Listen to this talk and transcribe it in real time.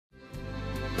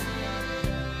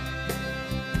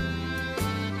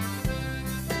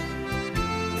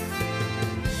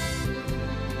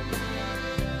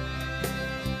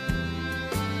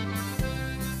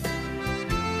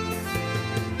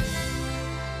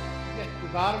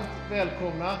Varmt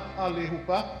välkomna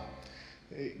allihopa.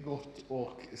 Gott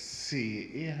att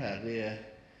se er här. Det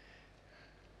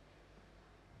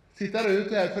tittar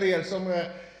ut här för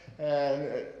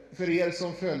er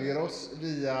som följer oss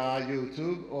via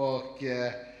YouTube och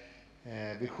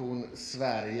Vision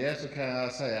Sverige, så kan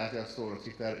jag säga att jag står och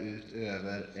tittar ut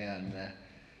över en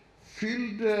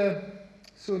fylld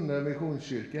Sunne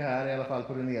missionskyrka här, i alla fall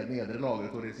på det nedre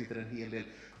lagret, och det sitter en hel del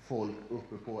folk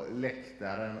uppe på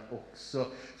läktaren också.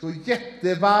 Så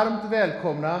jättevarmt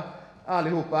välkomna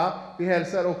allihopa. Vi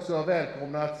hälsar också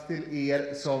välkomna till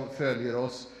er som följer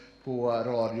oss på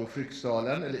Radio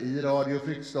Fryksdalen, eller i Radio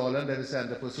Fryksdalen, där vi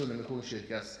sänder på Sunne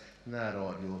missionskyrkas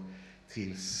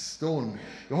närradiotillstånd.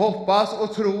 Jag hoppas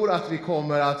och tror att vi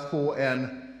kommer att få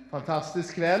en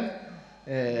fantastisk kväll.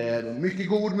 Mycket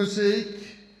god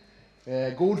musik,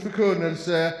 god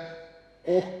förkunnelse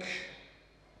och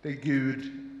där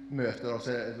Gud möter oss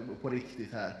på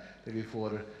riktigt här. Där vi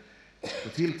får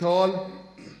tilltal.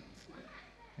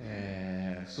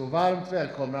 Så varmt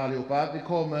välkomna allihopa. Vi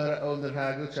kommer under den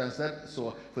här gudstjänsten,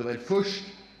 så får vi först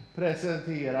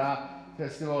presentera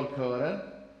festivalkören.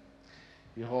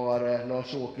 Vi har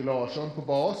Lars-Åke Larsson på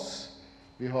bas.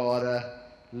 Vi har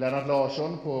Lennart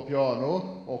Larsson på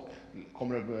piano och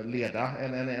kommer att leda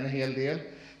en hel del.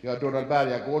 Vi har Donald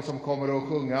Bergagård som kommer att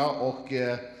sjunga och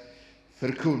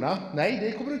förkunna. Nej,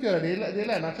 det kommer du inte göra. Det är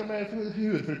Lennart som är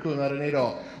huvudförkunnaren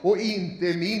idag. Och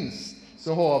inte minst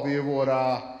så har vi ju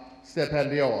våra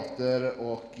stipendiater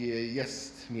och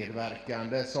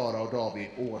gästmedverkande Sara och David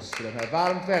Åström här.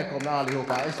 Varmt välkomna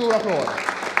allihopa. En stor applåd.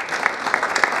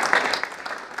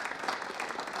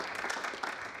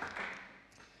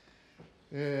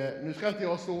 Nu ska inte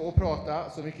jag stå och prata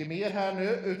så mycket mer här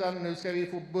nu, utan nu ska vi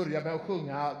få börja med att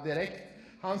sjunga direkt.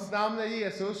 Hans namn är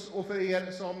Jesus, och för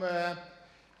er som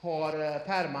har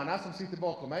pärmarna som sitter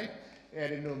bakom mig är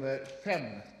det nummer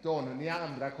 15. Ni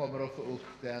andra kommer att få upp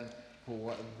den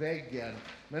på väggen.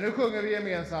 Men nu sjunger vi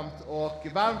gemensamt, och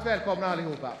varmt välkomna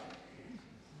allihopa.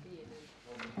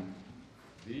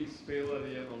 Vi spelar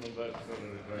igenom en vers för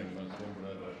en refräng, men så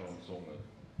börjar sången.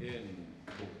 1,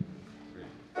 2, 3.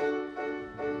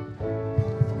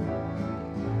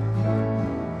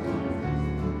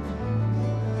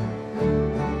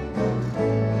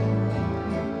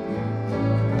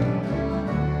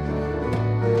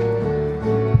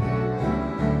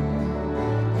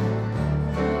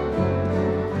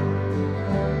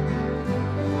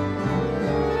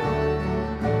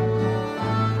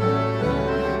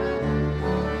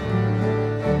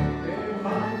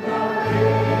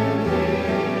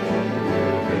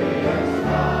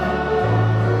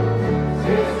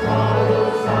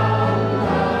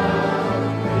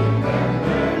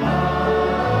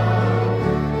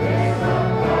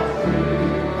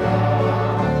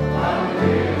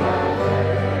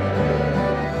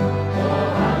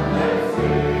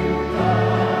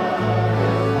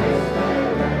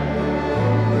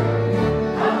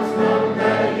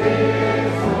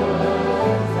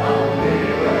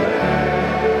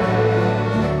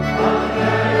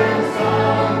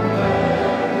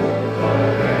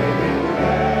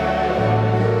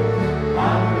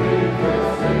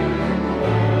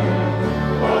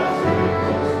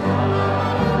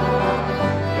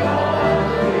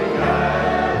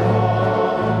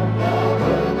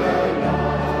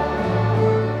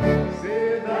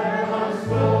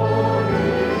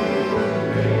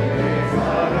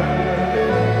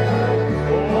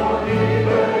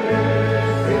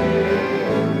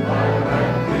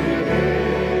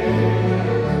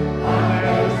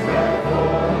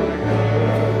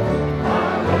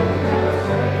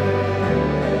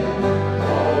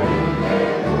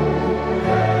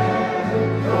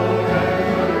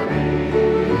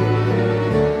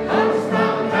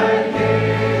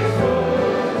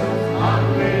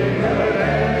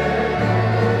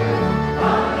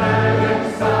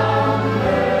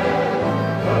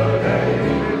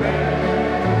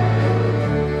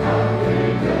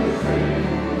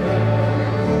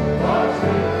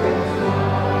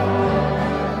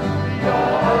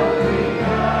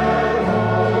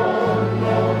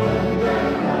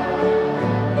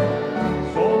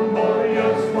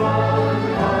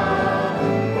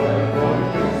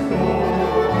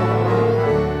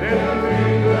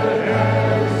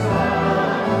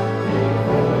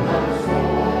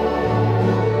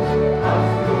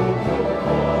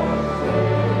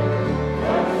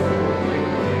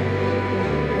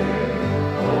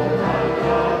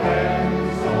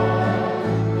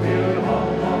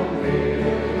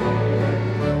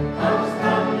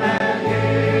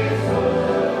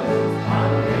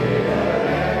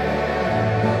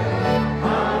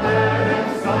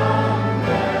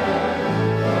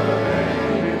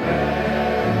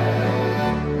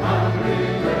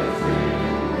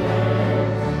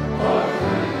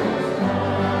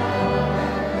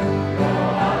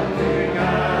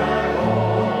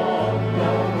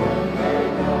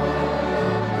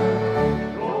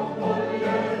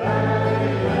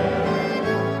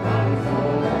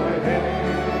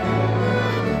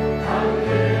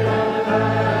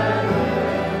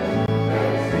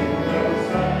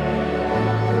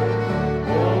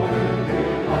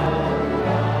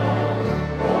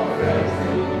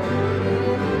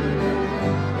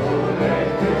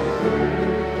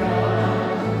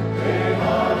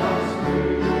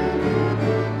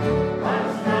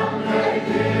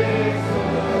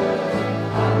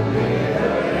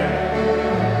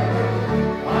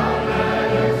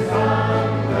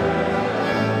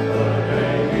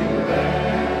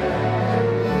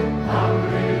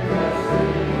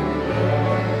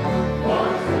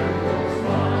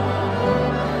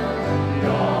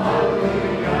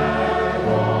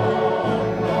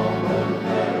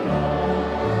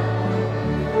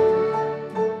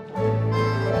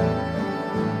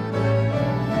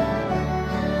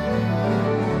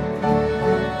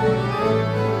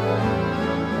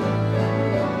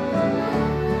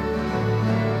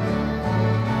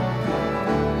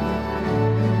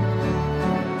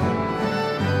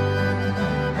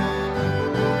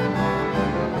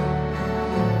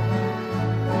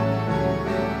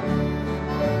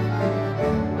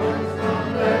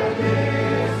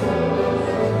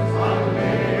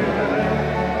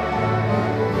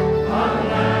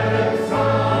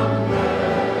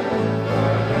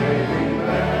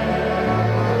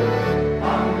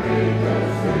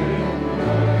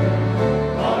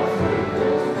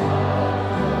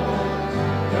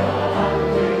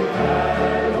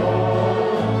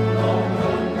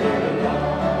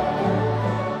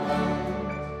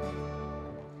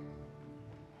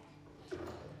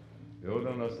 Ja, det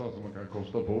är nästan som man kan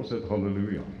kosta på sig ett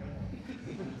halleluja.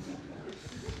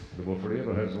 Det var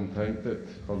flera här som tänkte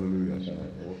ett halleluja.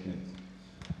 Det var fint.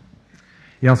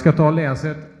 Jag ska ta och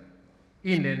läsa ett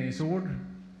inledningsord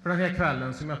för den här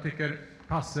kvällen som jag tycker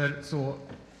passar så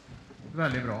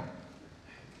väldigt bra.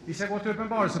 Vi ska gå till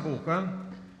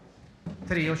Uppenbarelseboken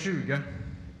 3:20.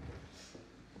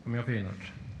 Om jag finner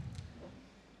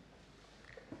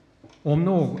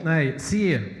det.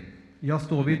 Se, jag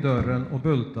står vid dörren och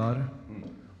bultar.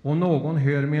 Om någon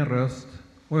hör min röst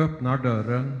och öppnar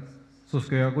dörren, så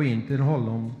ska jag gå in till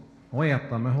honom och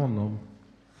äta med honom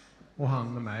och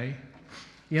han med mig.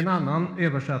 I en annan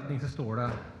översättning så står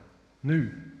det: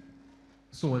 nu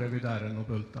står jag vid dörren och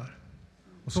bultar.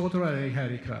 Och så tror jag det är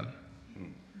här ikväll.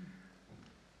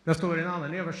 Det står i en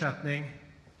annan översättning: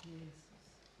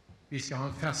 vi ska ha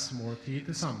en festmåltid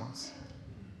tillsammans.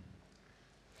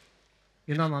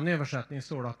 I en annan översättning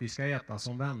står det att vi ska äta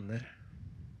som vänner.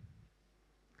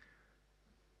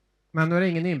 Men nu är det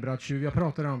ingen inbrottstjuv jag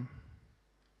pratar om.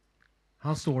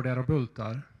 Han står där och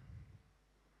bultar.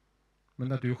 Men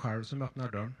det är du själv som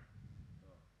öppnar dörren.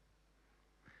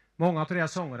 Många av de här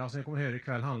sångerna som vi kommer att höra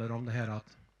ikväll handlar om det här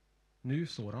att nu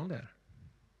står han där.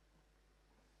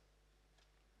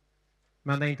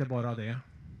 Men det är inte bara det.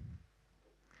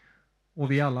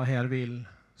 Och vi alla här vill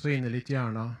så innerligt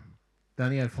gärna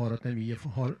den erfarenheten vi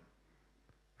har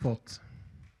fått,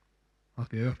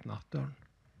 att vi har öppnat dörren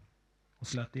och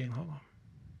släppt in honom.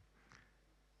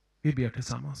 Vi ber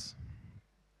tillsammans.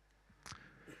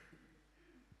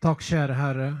 Tack kära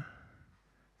Herre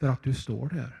för att du står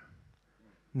där.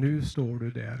 Nu står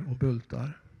du där och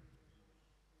bultar.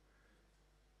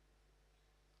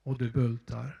 Och du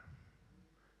bultar.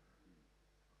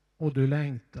 Och du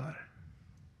längtar.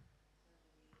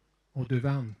 Och du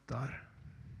väntar.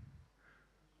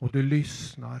 Och du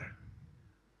lyssnar.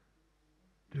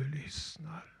 Du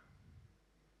lyssnar.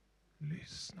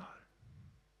 Lyssnar.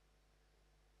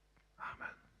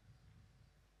 Amen.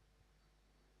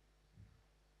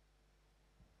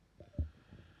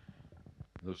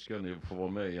 Nu ska ni få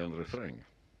vara med i en refräng.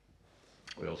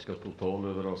 Och jag ska totalt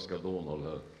överraska Donald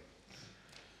här.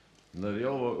 När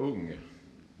jag var ung,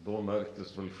 då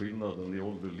märktes väl skillnaden i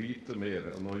ålder lite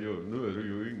mer än vad jag gör. Nu är du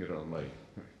ju yngre än mig.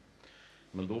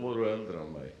 Men då var du äldre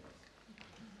än mig.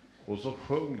 Och så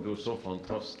sjöng du så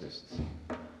fantastiskt.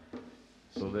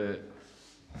 Så det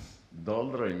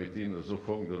dallrade i mitt inre, så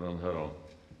sjöng du den här: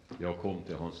 jag kom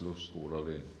till hans lustgårda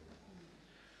vid.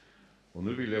 Och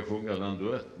nu vill jag sjunga den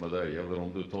duett med dig, eller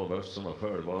om du tar verserna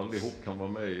själv. Allihop kan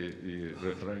vara med i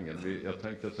refrängen. Jag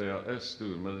tänkte säga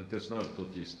S-dur, men det är inte snällt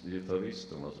åt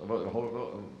gitarristerna.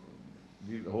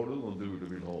 Har du någon dur du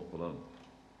vill ha på den?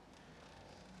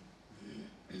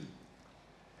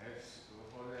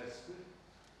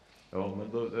 Ja, men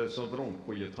då är det så trångt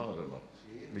på gitarrerna.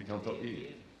 Vi kan ta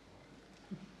E.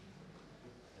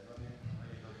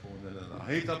 Han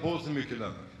hittar på så mycket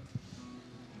Lennart.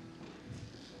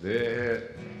 Det är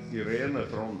Irene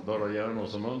från Dara Järnå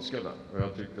som önskar den. Och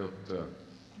jag tyckte att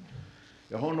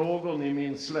jag har någon i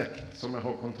min släkt som jag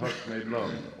har kontakt med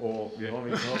ibland. Och vi har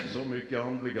inte haft så mycket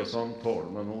andliga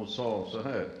samtal. Men hon sa så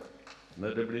här: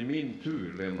 när det blir min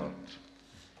tur, Lennart,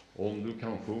 om du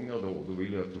kan sjunga då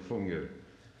vill jag att du sjunger.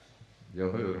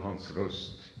 Jag hör hans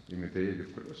röst i mitt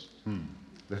eget bröst.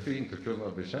 Det är fint att kunna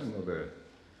bekänna det.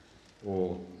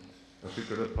 Och jag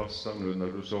tycker det passar nu när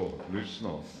du sa lyssna.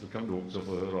 Då kan du också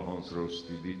få höra hans röst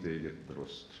i ditt eget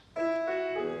bröst.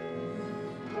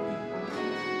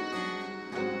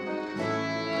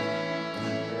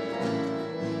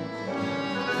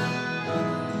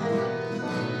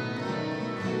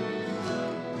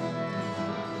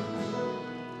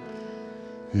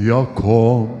 Jag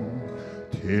kom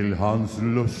till hans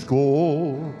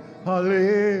lustgård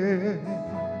allé,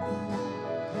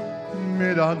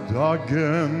 medan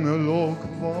daggen låg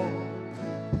kvar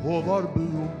på var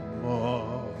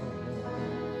blomma,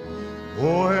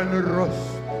 och en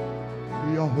röst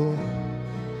jag hör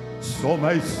som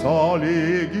mig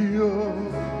salig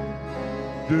gör.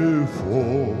 Du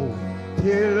får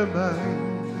till mig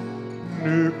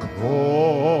nu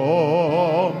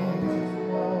komma.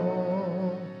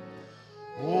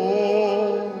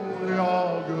 Och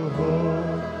jag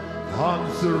hör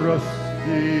hans röst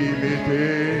i mitt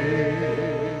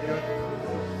eget,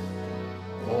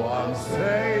 och han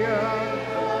säger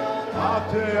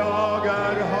att jag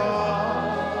är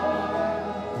hans.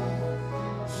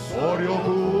 Sorg och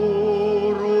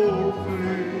oro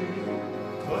fly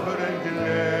för en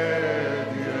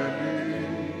glädje ny,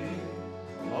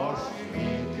 har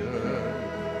sviker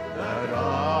där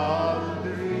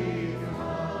aldrig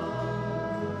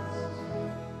fanns.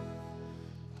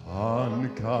 Han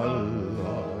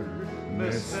kallar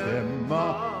med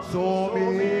stämma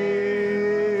som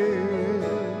er,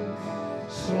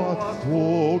 så att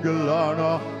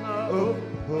fåglarna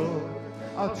upphör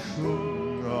att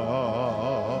sjunga.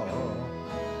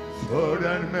 För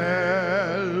den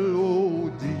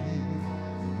melodi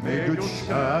med Guds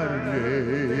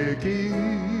kärlek i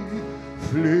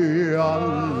fly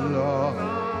alla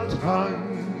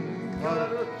tankar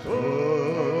tunga.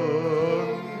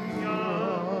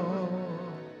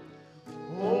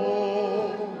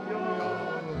 Och jag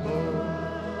hör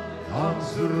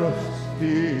hans röst i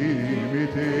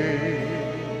mitt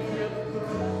eget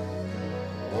bröst,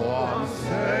 och han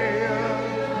säger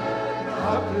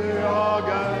att jag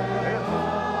är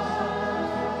hans.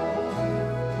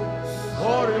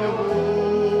 Sorg och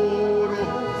oro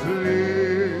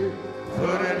fly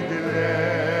för en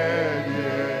glädje ny,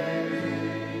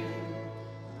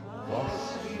 vars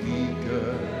like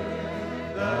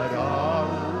där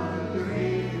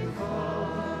aldrig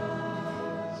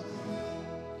fanns.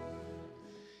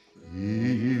 I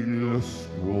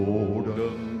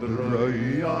lustgården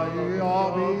dröja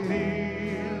jag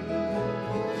vill,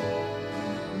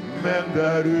 men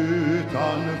där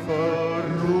utanför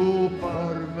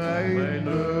ropar mig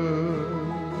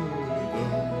nöden,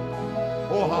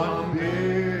 och han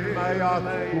ber mig att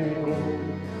gå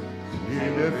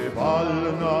till de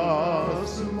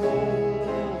fallnas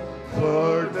mål,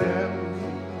 för den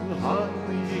han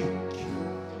gick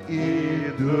i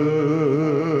döden.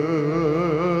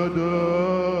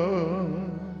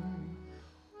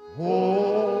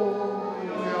 Och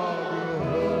jag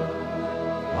hör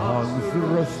hans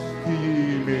röst i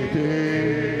mitt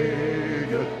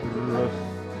eget bröst,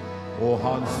 och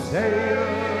han säger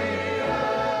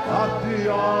att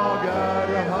jag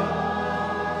är hans.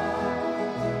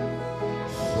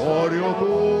 Sorg och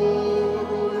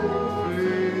oro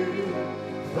fly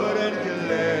för en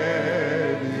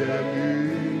glädje ny,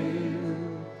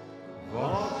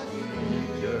 vars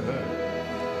like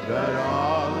där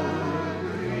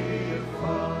aldrig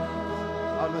fanns.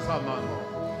 Allesammans.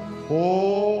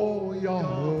 Och jag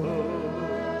hör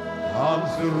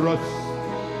hans röst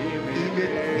i mitt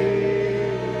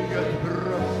eget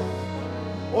bröst,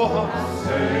 och han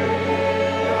säger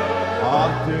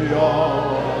att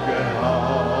jag är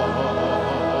hans.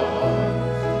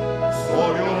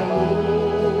 Sorg och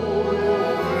oro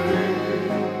fly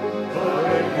för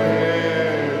en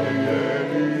glädje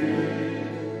ny,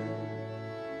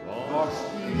 vars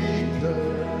like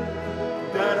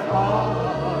där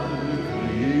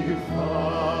aldrig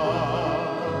fanns.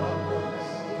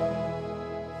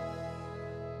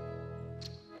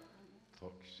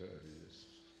 Tack kära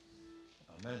Jesus.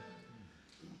 Amen.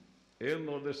 En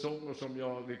av de sånger som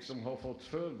jag liksom har fått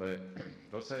för mig,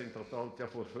 jag säger inte att allt jag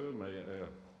får för mig är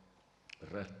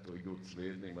rätt och i Guds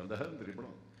ledning, men det händer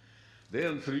ibland. Det är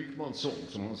en Frykman-sång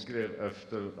som han skrev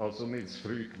efter, alltså Nils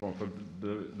Frykman, för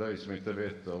dig som inte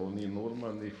vet det, och ni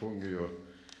norrmän, ni sjunger ju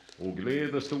och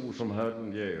glädje stor som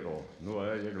Herren ger, och nu är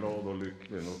jag glad och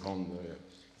lycklig, och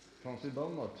kanske i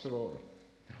Danmark så var det.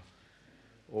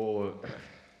 Och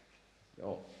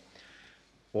ja,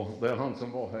 och det är han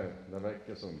som var här den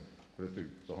veckan som bröt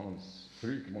ut, så hans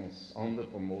Frykmans ande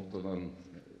på måten den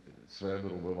sväver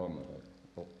över vattnet här.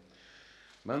 Ja.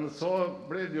 Men så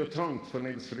blev det ju trångt för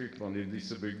Nils Frykman i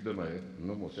dessa bygder med,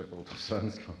 nu måste jag prata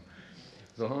svenska,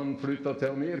 så han flyttade till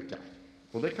Amerika.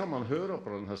 Och det kan man höra på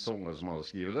den här sången som han har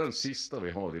skrivit. Det är den sista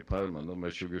vi har i pärmen,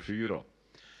 nummer 24.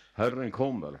 Herren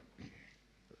kommer.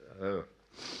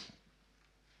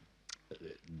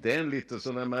 Det är en lite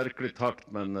sån här märklig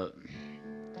takt, men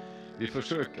vi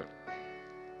försöker.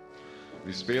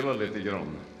 Vi spelar lite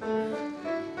grann.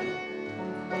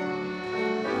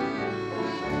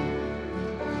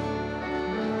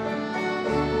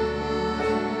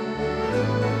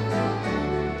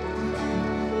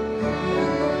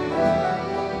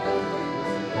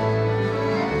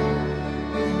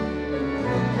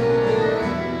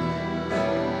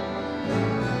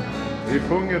 Vi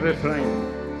sjunger refräng.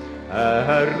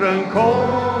 Herren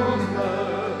kommer,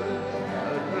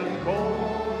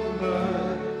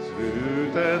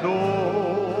 slutet då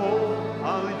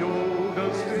all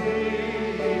jordens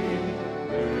strid,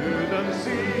 Guden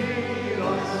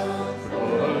siras,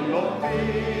 bröllop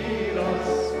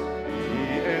firas i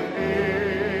en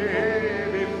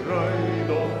evig fröjd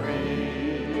och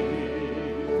frid.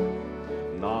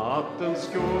 Nattens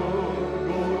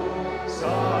skuggor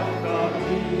sakta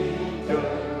viker,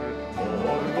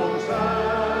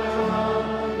 morgonstjärnan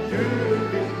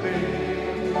ljuvligt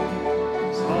ler,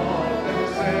 snart en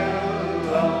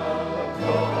sälla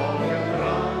dagen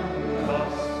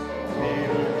randas,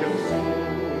 vilken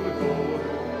sol går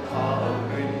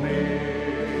aldrig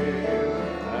ner.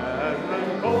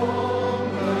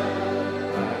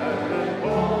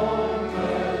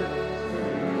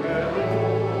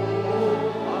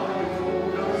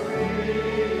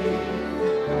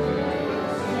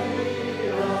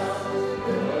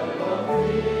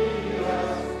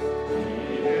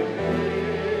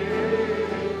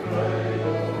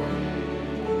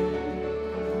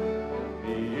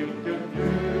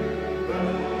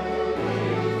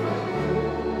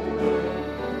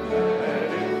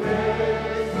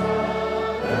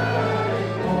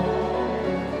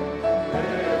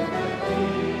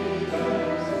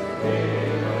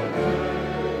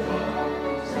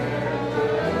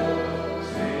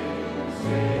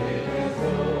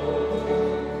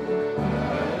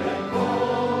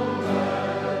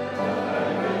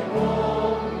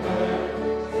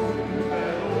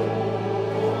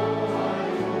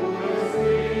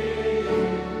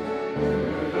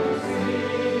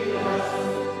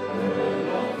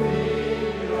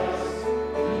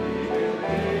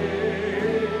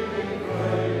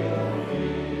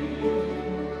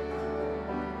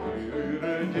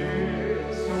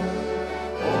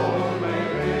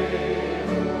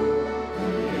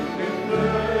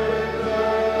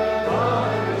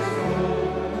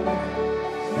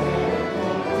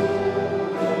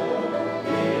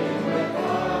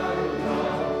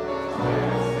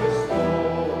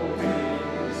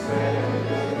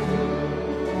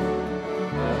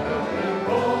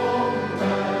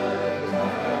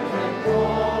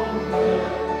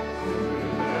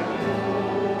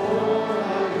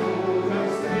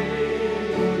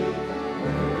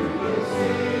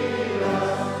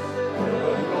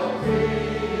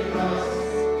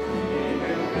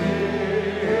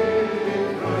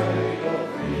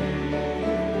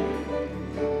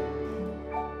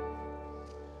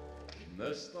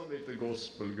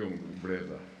 sölgung blev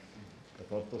det. Jag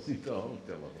fattas inte allt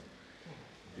i alla fall.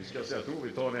 Vi ska se, jag tror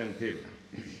vi tar en till.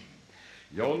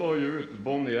 Jag la ju ut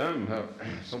Bonnie M här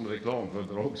som reklam för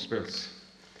Dragspels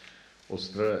och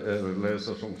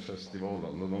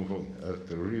läsarsångsfestivalen, och de sjöng At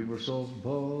the rivers of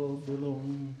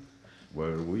Babylon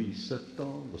where we set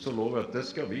down. Och så lovade jag att det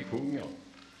ska vi sjunga.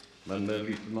 Men med en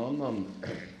liten annan,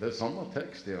 det är samma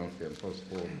text egentligen, fast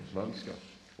på svenska.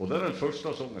 Och det är den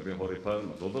första sången vi har i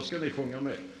pärmen, och då ska ni sjunga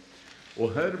med.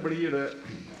 Och här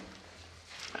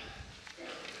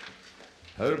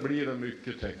blir det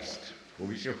mycket text.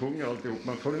 Och vi ska sjunga alltihop,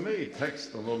 men följ med i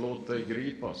texten och låt dig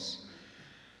gripas.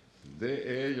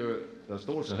 Det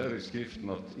står så här i skriften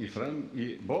att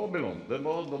i Babylon, det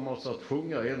var de alltså att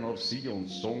sjunga en av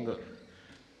Sions sånger.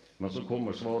 Men så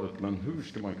kommer svaret, men hur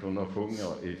ska man kunna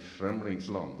sjunga i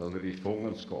främlingsland eller i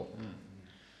fångenskap?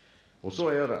 Och så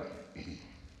är det.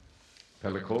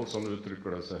 Pelle Karlsson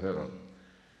uttrycker det så här: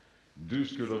 du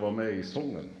skulle vara med i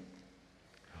sången.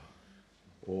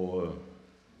 Och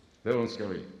det önskar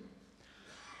vi.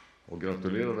 Och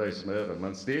gratulerar dig som är det,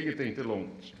 men steget är inte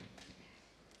långt.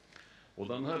 Och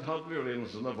den här hade vi ju en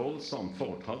sån där våldsam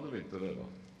fart, hade vi inte det va?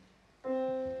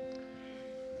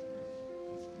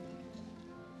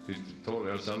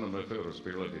 Jag känner mig för att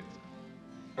spela lite.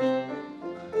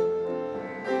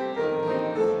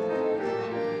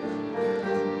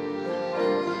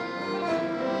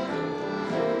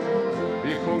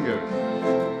 Vi sjunger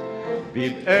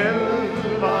vid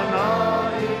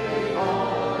älvarna i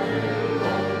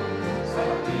Babylon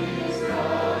satt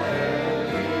Israel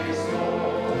i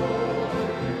sorg.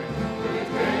 Vi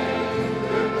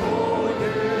tänkte på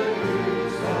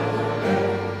Jerusalem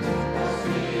och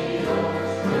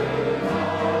Sions sköna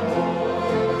borg.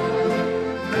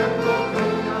 Men då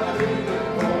kungabudet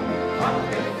kom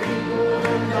att ett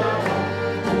finnlända om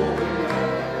och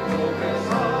igen och det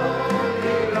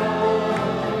salig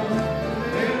land.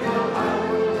 Det var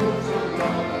allt och så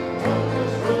glad och det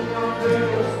sjungande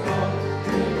och stad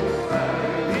till oss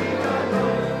härliga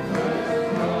löftens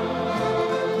land.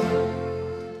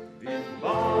 Vid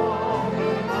Babelmannen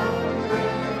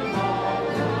manar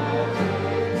vi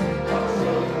att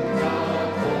sjunga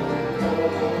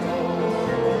om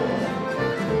honom.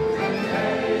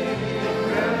 Ej i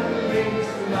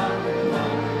främlingsland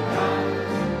man kan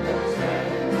och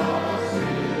känna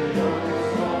Sions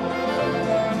sång.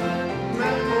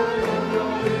 Men då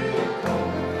kungabudet kom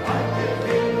att det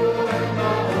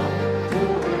finnlända om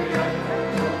och igen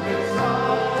och det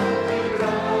salig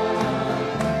brand.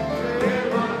 Det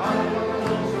var allt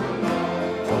och så glad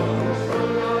och de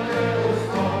sjungande och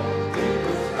stad till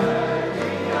Guds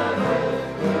härliga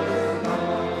löftens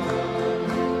land.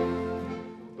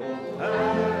 Då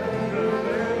Herren lät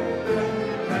den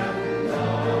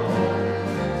vända om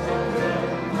som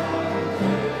drömmar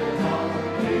redan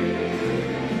blev.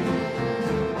 Av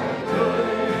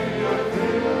löje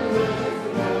fylldes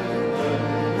lunden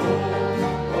då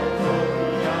och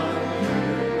början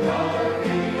jublar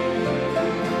vi.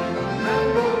 Men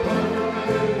då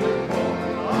kungabudet kom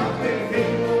att det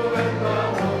finnlända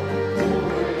om och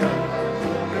igen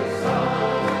och det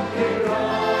salig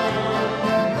brand.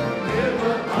 Det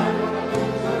var allt och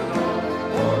så glad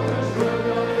och det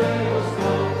sjungande och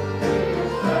stad till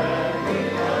Guds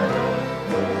härliga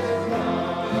löftens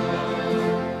land.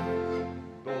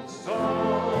 Då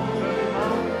sade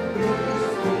man, du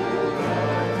stora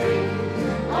ting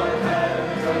har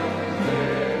Herren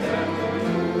glädjen och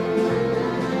jord.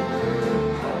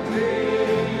 Han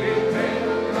evigt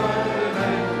ämnar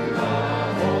vända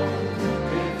om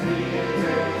till frihet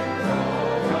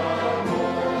draga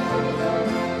mål.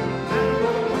 Men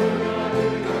då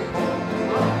kungabudet kom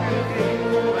att det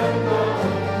finnlända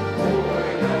om och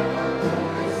igen och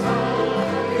det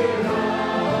salig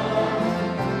land.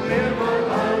 Det var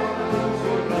allt och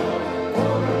så glad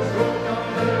och det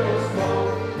sjungande och stad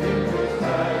till Guds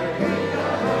härliga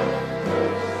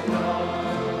löftens land.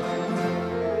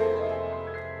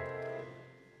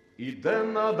 I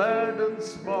denna världens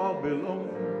Babylon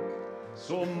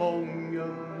så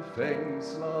mången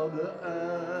fängslade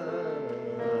är,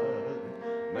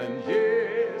 men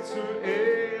Jesu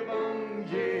evangelium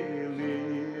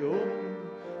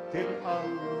till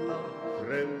alla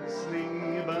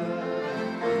frälsning bär.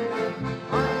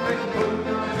 Amen,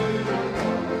 kungabudet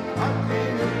kom att vi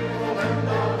nu får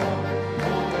vända om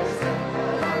och sätta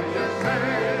varje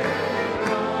själ i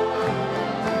brand.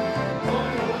 Och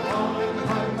nu har en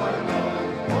halva glad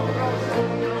och bra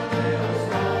sjungande och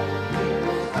stad till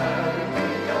Guds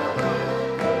härliga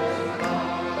löftens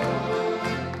land.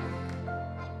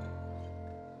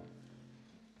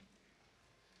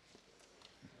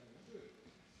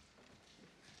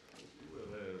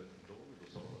 David och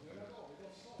Sara.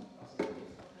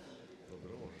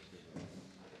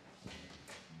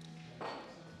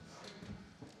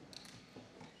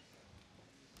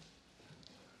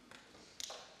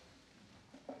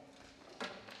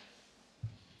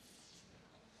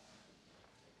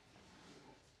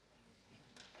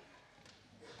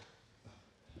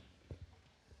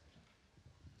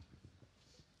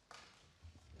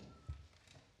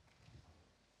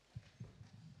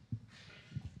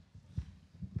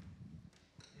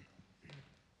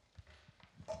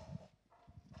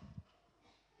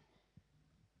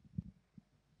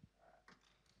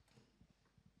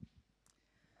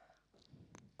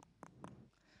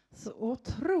 Så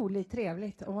otroligt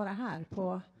trevligt att vara här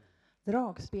på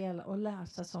Dragspel och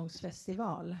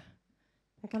läsarsångsfestival.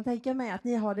 Jag kan tänka mig att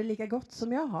ni har det lika gott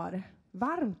som jag har.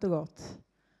 Varmt och gott.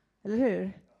 Eller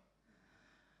hur?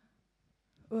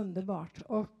 Underbart.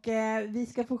 Och vi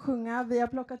ska få sjunga. Vi har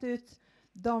plockat ut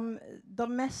de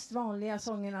mest vanliga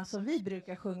sångerna som vi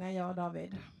brukar sjunga, jag och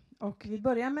David. Och vi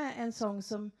börjar med en sång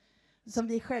som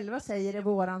vi själva säger är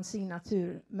våran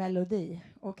signaturmelodi.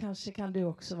 Och kanske kan du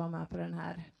också vara med på den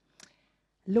här.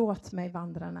 Låt mig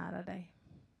vandra nära dig.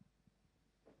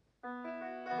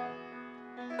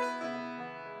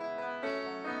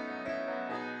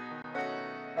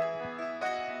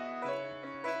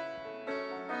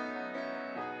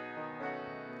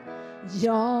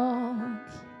 Jag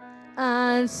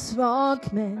är svag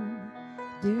men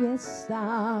du är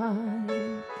stark.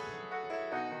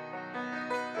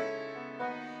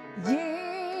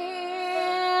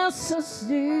 Jesus,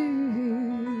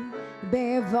 du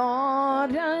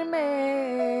bevarar mig.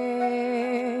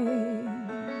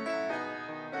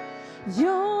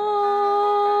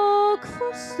 Jag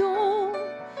får stå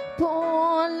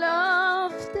på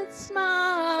löftets mark.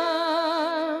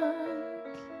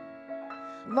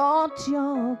 Vart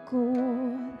jag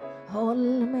går,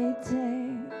 håll mig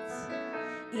tätt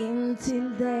in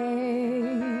till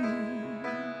dig.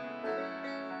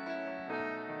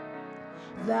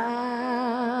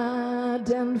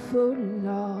 Världen full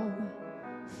av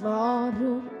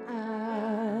faror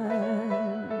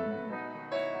är,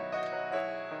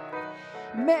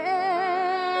 men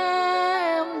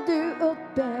du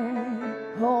uppe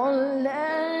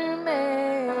håller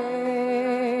mig.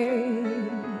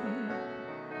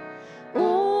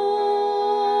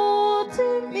 Och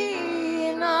till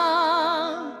mina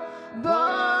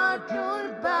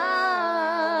bördor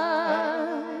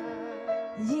bär.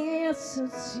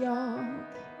 Jesus, jag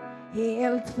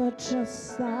helt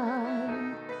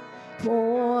förtröstar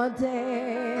på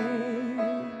dig.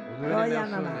 Och nu är det med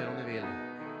och sjunger om ni vill.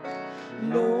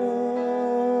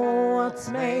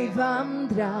 Låt mig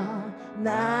vandra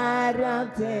nära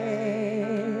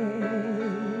dig.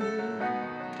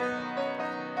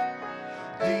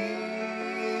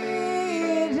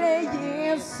 Dyre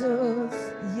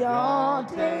Jesus, jag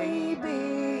dig ber.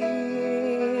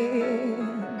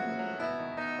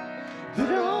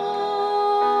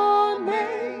 Dra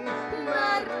mig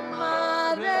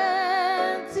närmare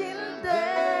till dig,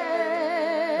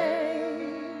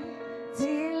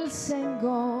 tills en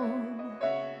gång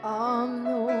av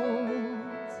nåd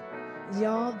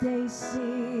jag dig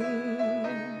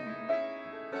ser.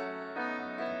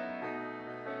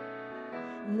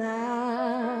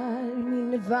 När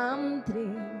min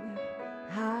vandring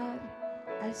här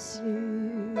är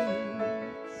slut,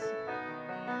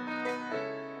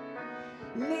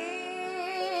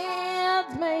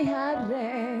 led mig,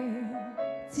 Herre,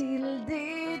 till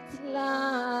ditt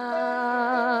land.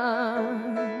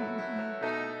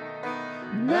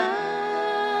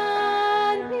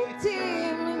 När mitt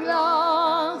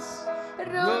timglas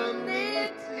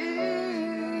runnit ut,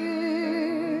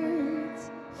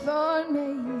 för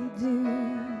mig du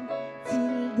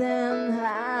till den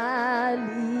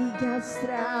härliga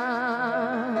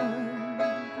strand.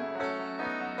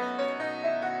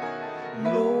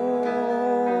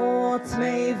 Låt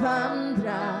mig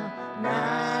vandra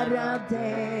nära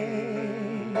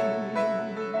dig.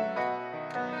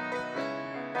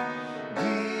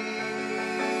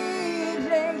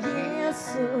 Dyre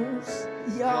Jesus,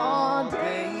 jag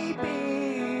dig ber.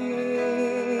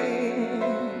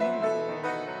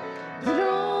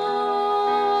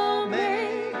 Dra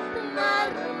mig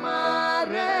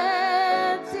närmare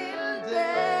till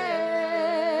dig,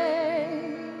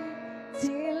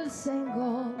 tills en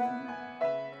gång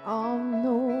av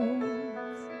nåd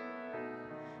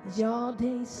jag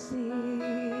dig ser.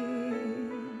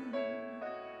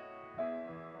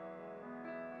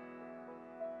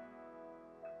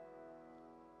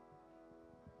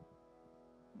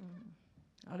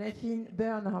 Ja, det är en fin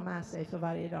bön att ha med sig för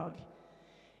varje dag.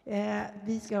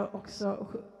 Vi ska också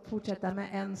fortsätta med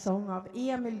en sång av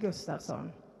Emil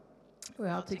Gustafsson. Och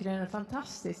jag tycker den är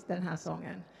fantastisk, den här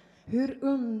sången. Hur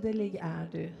underlig är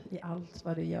du i allt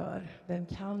vad du gör? Vem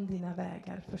kan dina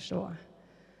vägar förstå?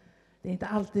 Det är inte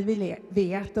alltid vi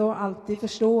vet och alltid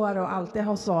förstår och alltid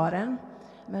har svaren.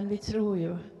 Men vi tror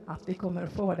ju att vi kommer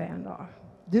att få det en dag.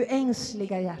 Du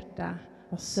ängsliga hjärta,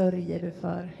 vad sörjer du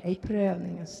för? Ej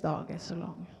prövningens dag är så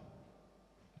lång.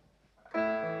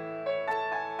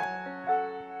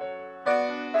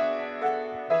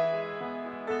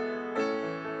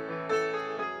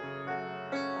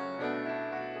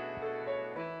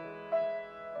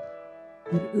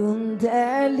 Hur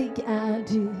underlig är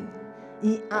du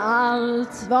i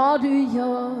allt vad du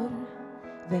gör.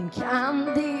 Vem kan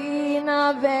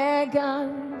dina vägar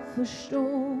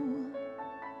förstå?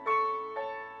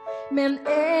 Men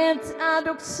ett är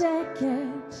dock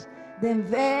säkert, den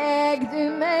väg du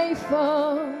mig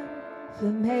för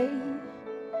mig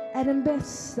är den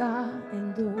bästa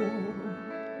ändå.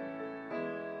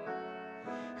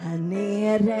 Här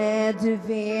nere du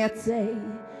vet ej,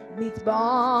 mitt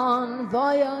barn,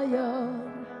 vad jag gör.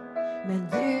 Men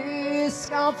du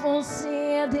ska få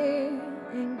se det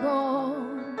en gång.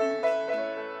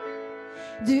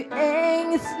 Du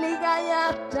ängsliga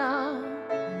hjärta,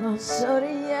 vad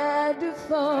sörjer du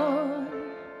för?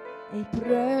 I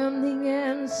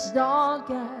prövningens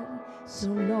dagar så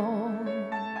lång.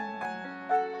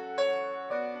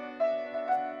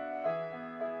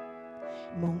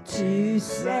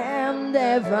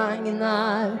 Mångtusende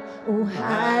vagnar, o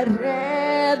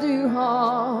Herre, du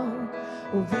har,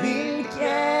 och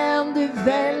vilken du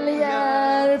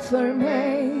väljer för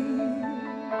mig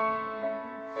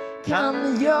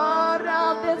kan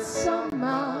göra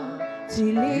detsamma.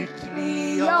 Till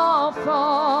lycklig jag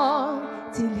far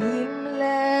till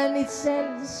himlen i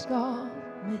sällskap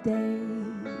med dig.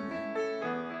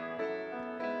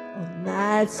 Och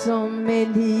när som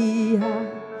Elia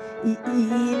i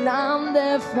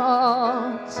ilande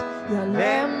fart jag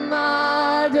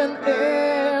lämnar den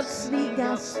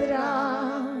ödsliga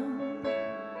strand,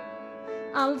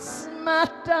 all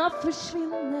smärta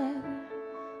försvinner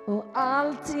och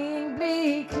allting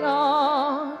blir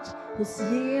klart hos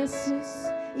Jesus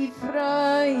i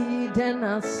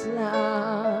fröjdernas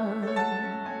land.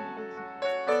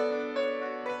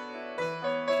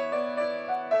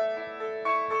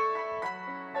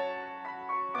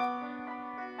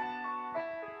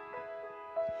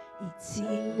 I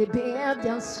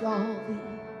tillbedjan ska vi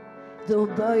då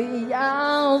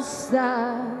böja oss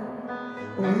där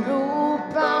och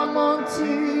ropa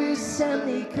mångtusen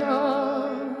i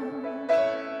kör.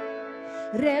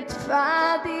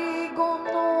 Rättfärdig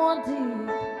och nådig,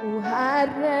 o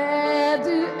Herre,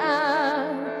 du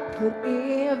är för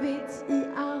evigt i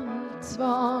allt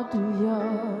vad du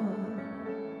gör.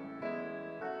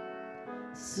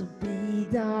 Så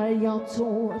bidar jag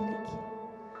tålig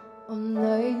och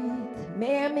nöjd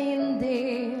med min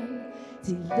del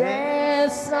till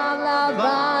dess alla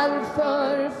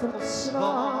varför fått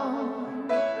svar.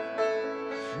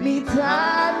 Mitt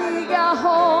härliga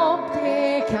hopp,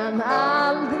 det kan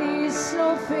aldrig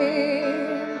slå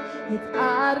fel. Ett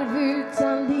arv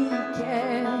utan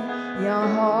like jag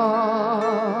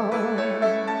har.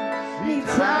 Mitt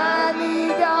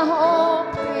härliga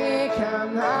hopp, det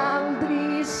kan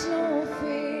aldrig slå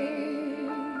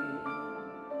fel.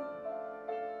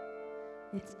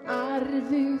 Ett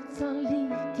arv utan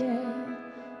like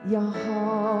jag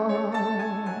har.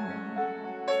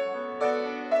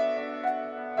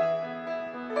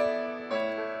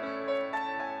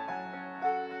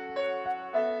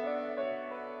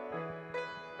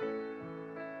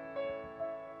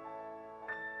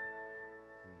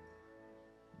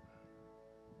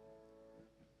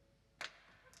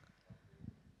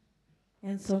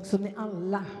 En sång som ni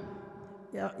alla,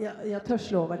 jag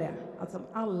törs lova det, att som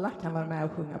alla kan vara med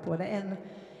och sjunga på. Det är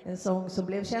en sång som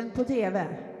blev känd på tv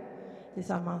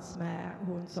tillsammans med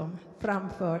hon som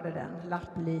framförde den,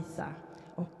 Lapp-Lisa.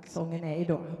 Och sången är ju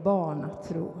då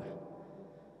Barnatro.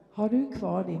 Har du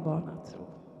kvar din barnatro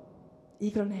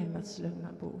ifrån hemmets lugna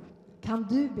bo? Kan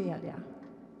du bedja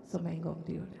som en gång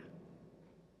du gjorde?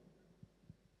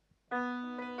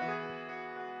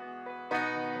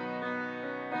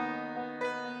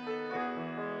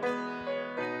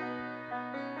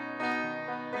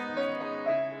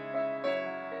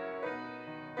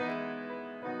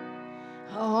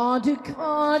 Har du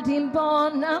kvar din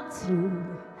barnatro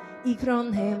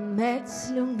ifrån hemmets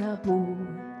lugna bo?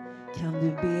 Kan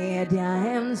du bedja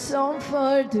en som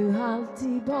för du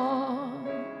alltid bad?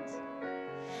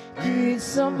 Gud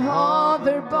som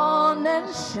haver barnen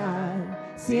kär,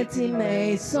 se till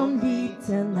mig som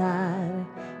liten är.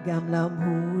 Gamla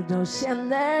mor då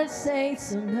känner sig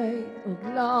så nöjd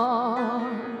och glad.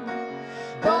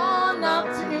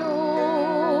 Barnatro,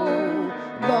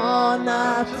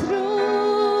 barnatro,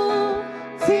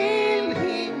 till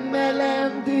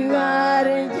himmelen du är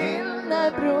en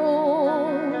gyllene bro.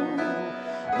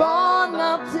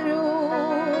 Barnatro,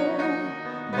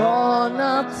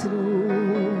 barnatro,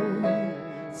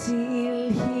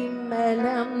 till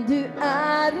himmelen du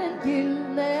är en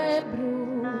gyllene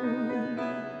bro.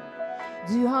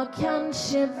 Du har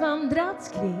kanske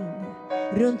vandrat kring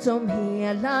runt om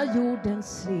hela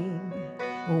jordens sling,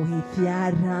 och i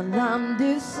fjärran land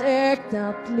du sökt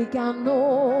att lyckan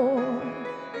nå.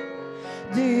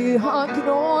 Du har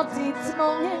gråtit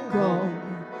mången gång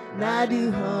när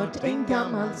du hört en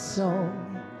gammal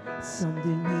sång som du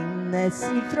minnes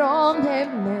ifrån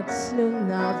hemmets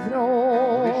lugna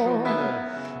vrå.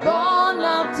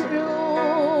 Barnatro,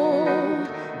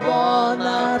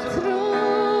 barnatro,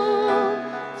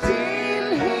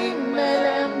 till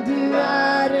himmelen du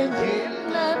är en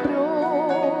gyllene bro.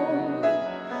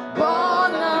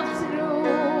 Barnatro,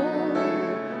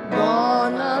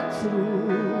 barnatro,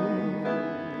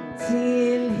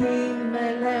 till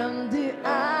himmelen du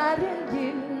är en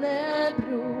gyllene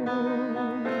bro.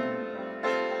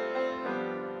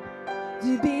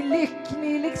 Du blir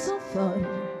lycklig liksom förr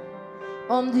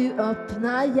om du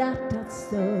öppnar hjärtats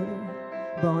dörr.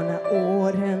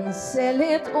 Barnaårens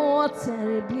sällhet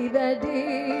åter bliver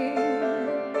din.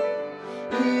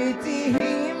 Ut i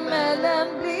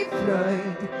himmelen blir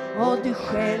fröjd och du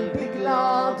själv blir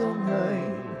glad och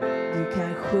nöjd. Du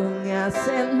kan sjunga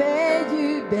sen med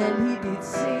jubel i ditt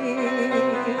sin.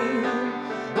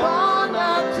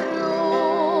 Barnatro,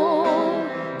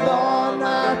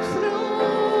 barnatro,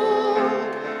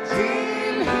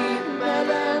 till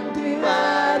himmelen du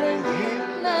är en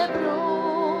gyllene bro.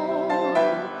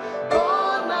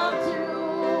 Barnatro,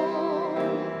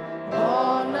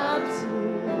 barnatro,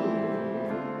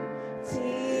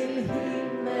 till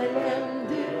himmelen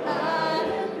du är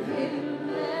en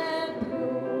gyllene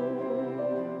bro.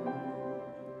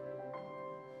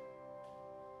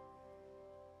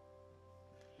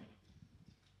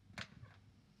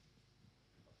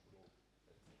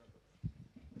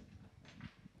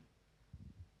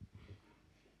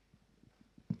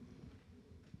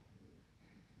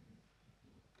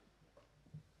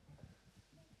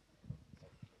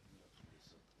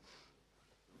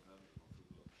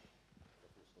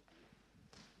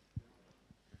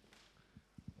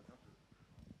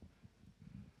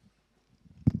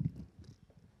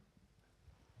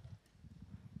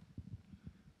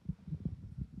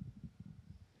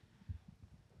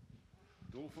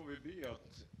 Då får vi be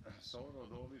att Sara och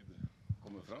David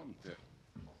kommer fram till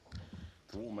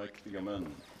två mäktiga män.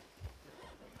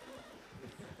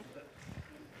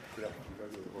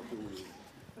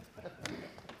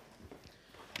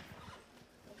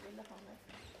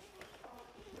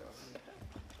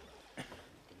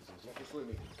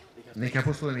 Ni kan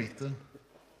få stå i mitten.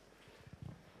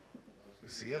 Vi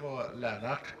ser vad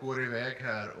Lennart går iväg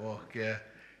här och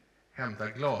hämtar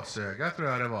glasöga, tror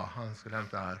jag det var. Han skulle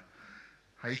hämta här.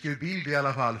 Han gick ju i bild i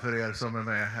alla fall för er som är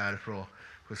med här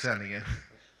på sändningen.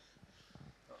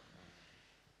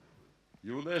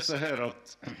 Jo, det är så här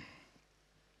att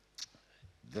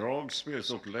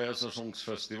Dragspels och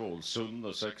läsarsångsfestival Sunne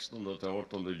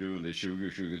 16-18 juni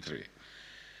 2023.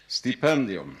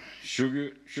 Stipendium.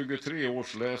 2023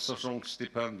 års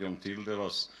läsarsångsstipendium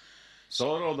tilldelas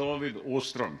Sara och David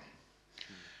Åström.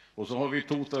 Och så har vi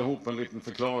totat ihop en liten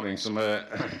förklaring som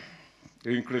är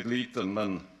ynkligt liten,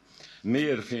 men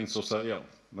mer finns att säga.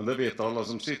 Men det vet alla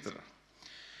som sitter där.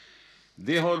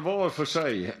 De har var för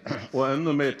sig och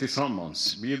ännu mer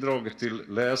tillsammans bidragit till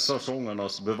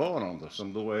läsarsångarnas bevarande,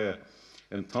 som då är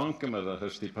en tanke med det här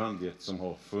stipendiet som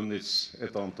har funnits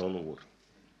ett antal år.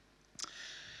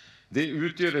 Det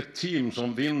utgör ett team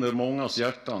som vinner mångas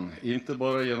hjärtan, inte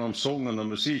bara genom sången och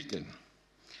musiken,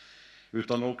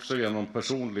 utan också genom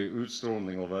personlig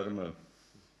utstrålning och värme.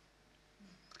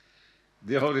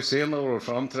 De har i senare år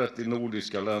framträtt i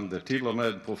nordiska länder, till och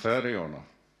med på Färöarna.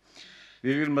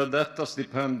 Vi vill med detta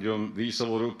stipendium visa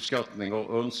vår uppskattning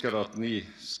och önskar att ni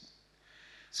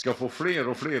ska få fler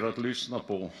och fler att lyssna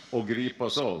på och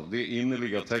gripas av de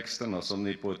innerliga texterna som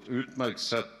ni på ett utmärkt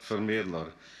sätt förmedlar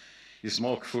i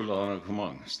smakfulla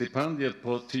arrangemang. Stipendiet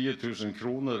på 10 000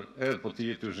 kronor är på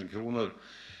 10 000 kronor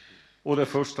och det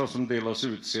första som delas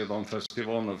ut sedan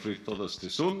festivalen flyttades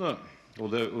till Sunne, och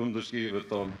det är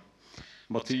underskrivet av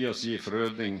Mattias J.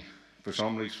 Fröding,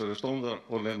 församlingsföreståndare,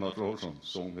 och Lennart Larsson,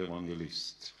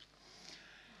 sångevangelist.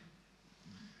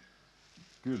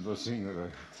 Gud välsigne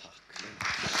dig. Tack.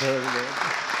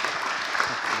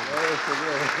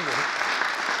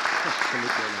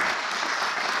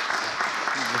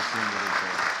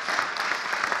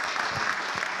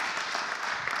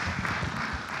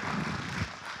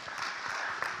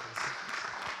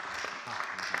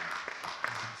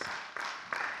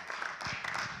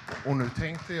 Och nu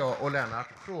tänkte jag och Lennart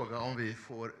fråga om vi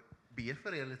får be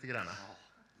för er lite grann. Ja,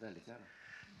 väldigt gärna.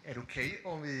 Är det okej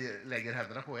om vi lägger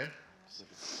händerna på er?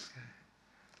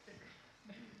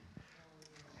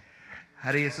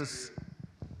 Herre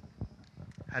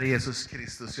Jesus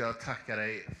Kristus, jag tackar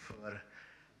dig för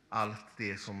allt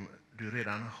det som du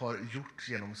redan har gjort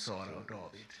genom Sara och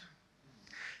David.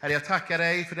 Herre, jag tackar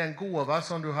dig för den gåva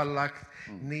som du har lagt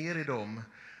ner i dem.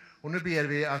 Och nu ber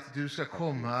vi att du ska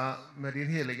komma med din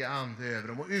heliga ande över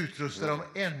dem och utrusta dem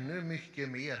ännu mycket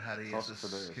mer, Herre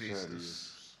Jesus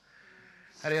Kristus.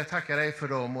 Herre, jag tackar dig för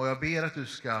dem och jag ber att du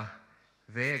ska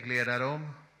vägleda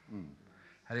dem.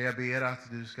 Herre, jag ber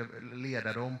att du ska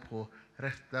leda dem på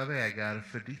rätta vägar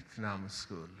för ditt namns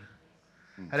skull.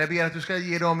 Herre, jag ber att du ska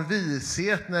ge dem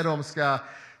vishet när de ska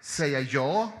säga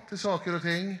ja till saker och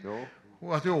ting.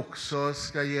 Och att du också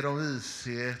ska ge dem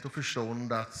vishet och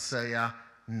förstånd att säga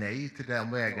nej till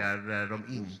de vägar där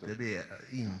de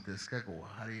inte ska gå,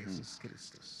 Herre Jesus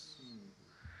Kristus.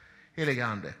 Heliga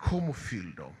Ande, kom och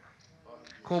fyll dem.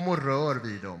 Kom och rör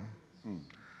vid dem.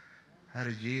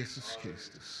 Herre Jesus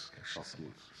Kristus.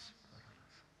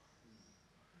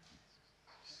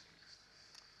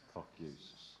 Tack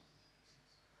Jesus.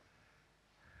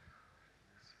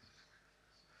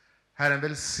 Herren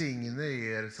välsigne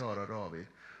er, Sara och David,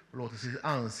 och låter sitt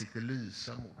ansikte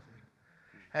lysa mot er.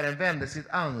 Herren vände sitt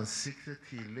ansikte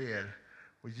till er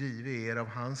och give er av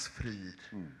hans frid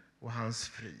och hans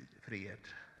fred.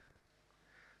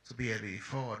 Så ber vi i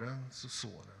Faderns och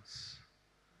Sonens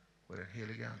och den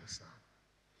helige Andes namn.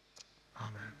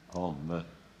 Amen. Amen.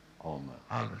 Amen.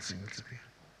 All välsignelse till er.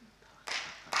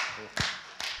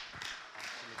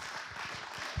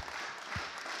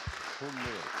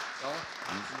 Ja.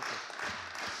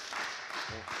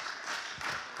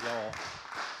 Ja.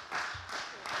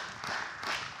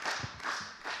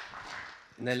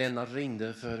 När Lennart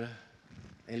ringde för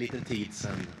en liten tid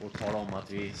sedan och talade om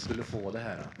att vi skulle få det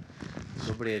här,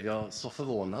 så blev jag så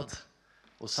förvånad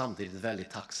och samtidigt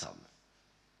väldigt tacksam.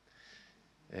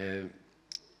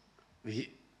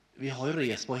 Vi har ju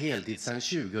rest på heltid sedan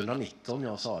 2019,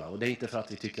 jag och Sara, och det är inte för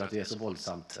att vi tycker att vi är så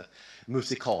våldsamt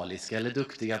musikaliska eller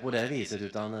duktiga på det viset,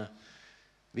 utan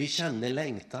vi känner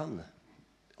längtan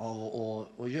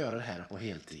av att göra det här på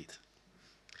heltid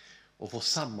och få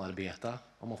samarbeta,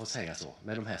 om man får säga så,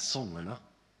 med de här sångerna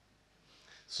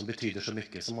som betyder så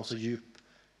mycket, som har så djup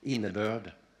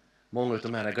innebörd. Många av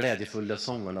de här glädjefulla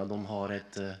sångerna, de har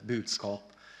ett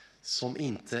budskap som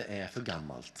inte är för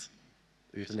gammalt,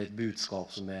 utan ett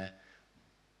budskap som är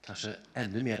kanske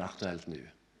ännu mer aktuellt nu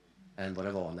än vad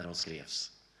det var när de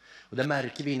skrevs. Och det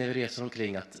märker vi när vi reser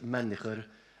omkring, att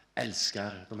människor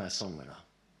älskar de här sångerna.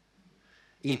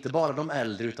 Inte bara de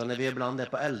äldre, utan när vi ibland är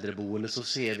på äldreboende så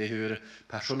ser vi hur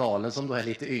personalen som då är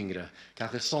lite yngre,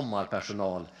 kanske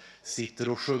sommarpersonal, sitter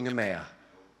och sjunger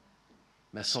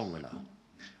med sångerna.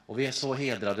 Och vi är så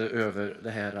hedrade över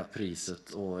det här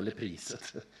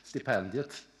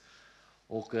stipendiet.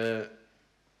 Och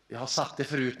jag har sagt det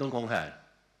förut någon gång här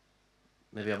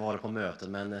när vi har varit på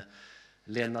möten, men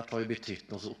Lennart har ju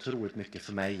betytt något så otroligt mycket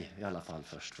för mig, i alla fall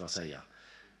först får jag säga.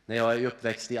 När jag är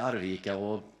uppväxt i Arvika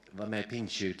och var med i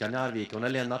Pingstkyrkan i Arvika, och när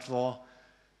Lennart var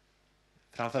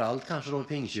framförallt kanske då i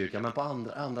Pingstkyrkan, men på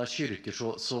andra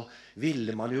kyrkor så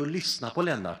ville man ju lyssna på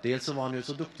Lennart. Dels så var han ju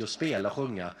så duktig att spela och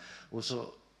sjunga, och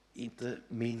så inte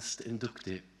minst en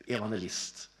duktig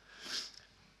evangelist.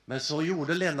 Men så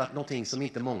gjorde Lennart någonting som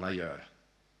inte många gör.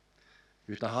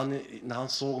 Utan när han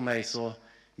såg mig så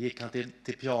gick han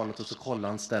till pianot och så kollade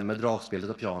han stämmer dragspelet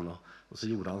och piano, och så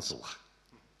gjorde han så.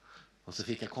 Och så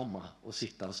fick jag komma och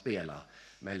sitta och spela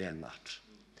med Lennart.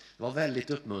 Det var väldigt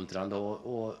uppmuntrande,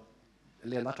 och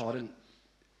Lennart har en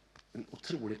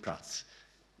otrolig plats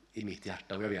i mitt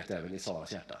hjärta, och jag vet även i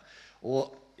Saras hjärta.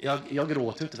 Och jag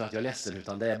gråter inte för att jag är ledsen,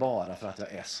 utan det är bara för att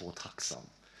jag är så tacksam.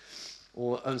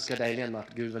 Och önskar dig,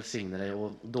 Lennart, Gud välsigne dig.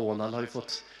 Och Donald har ju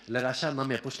fått lära känna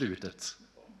mer på slutet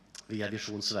via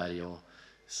Vision Sverige, och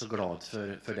så glad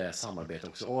för det samarbetet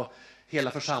också. Och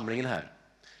hela församlingen här.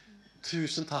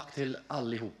 Tusen tack till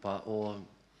allihopa, och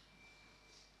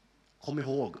kom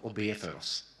ihåg och be för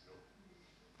oss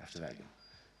efter vägen.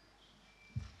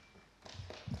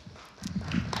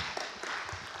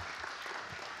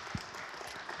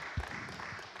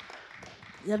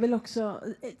 Jag vill också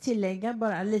tillägga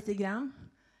bara lite grann.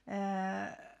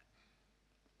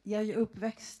 Jag är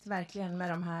uppväxt verkligen med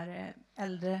de här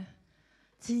äldre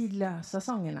tidlösa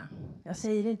sångerna. Jag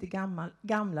säger inte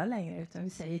gamla längre, utan vi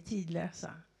säger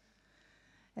tidlösa.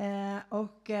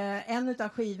 Och en av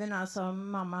skivorna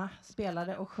som mamma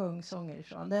spelade och sjöng sånger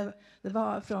ifrån, det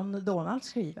var från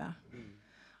Donalds skiva.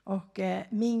 Och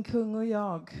Min kung och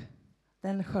jag,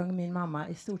 den sjöng min mamma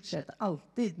i stort sett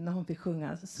alltid när hon fick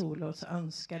sjunga solo, så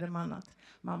önskade man att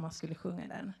mamma skulle sjunga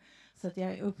den. Så att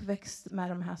jag är uppväxt med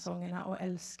de här sångerna och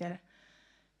älskar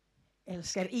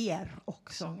er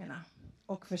och sångerna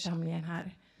och församlingen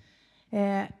här.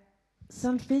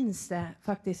 Sen finns det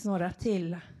faktiskt några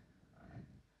till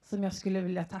som jag skulle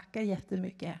vilja tacka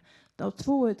jättemycket.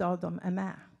 2 av dem är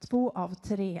med 2 av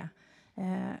 3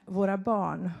 våra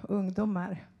barn,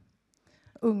 ungdomar,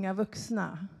 unga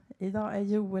vuxna. Idag är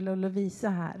Joel och Lovisa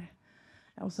här.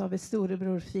 Och så har vi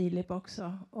storebror Filip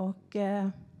också. Och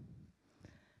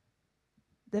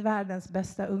det är världens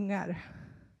bästa ungar.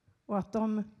 Och att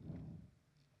de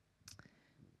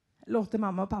låter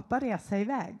mamma och pappa resa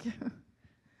iväg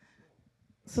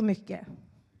så mycket.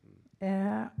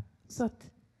 Så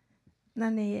att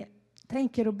när ni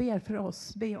tänker och ber för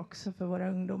oss, be också för våra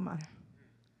ungdomar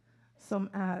som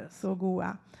är så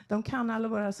goda. De kan alla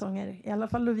våra sånger, i alla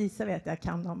fall Lovisa vet jag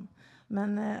kan dem.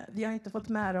 Men vi har inte fått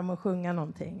med dem att sjunga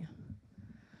någonting.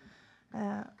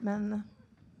 Men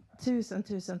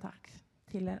tusen tack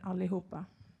till er allihopa.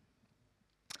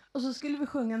 Och så skulle vi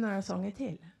sjunga några sånger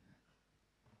till.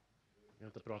 Jag har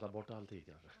inte pratat bort alltid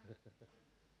kanske.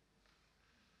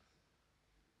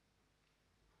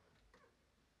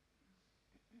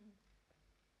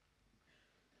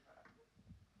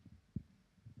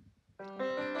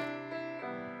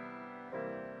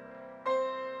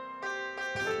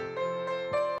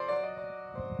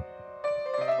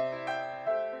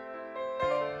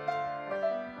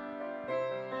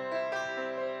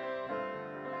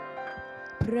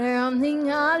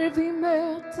 Prövningar vi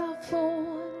möta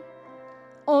får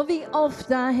och vi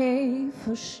ofta ej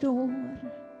förstår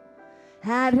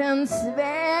Herrens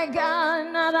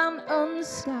vägar när han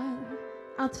önskar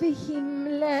att vi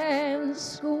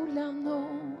himlens skola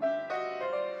når.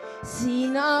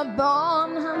 Sina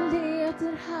barn han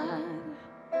leder här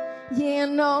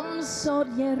genom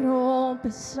sorger och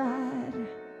besvär.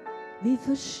 Vi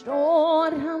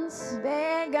förstår hans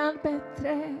vägar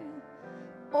bättre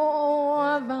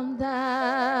ovan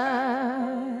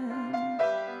där.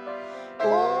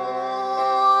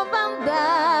 Ovan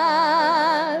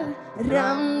där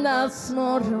randas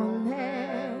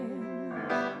morgonen.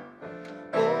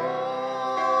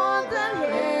 Och där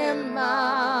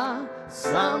hemma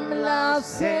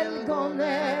samlas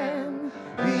helgonen.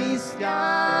 Vi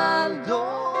ska då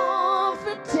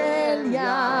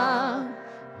förtälja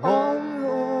om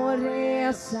vår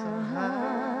resa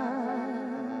här.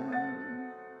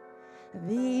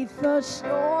 Vi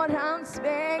förstår hans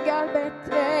vägar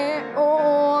bättre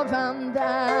ovan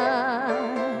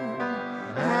där.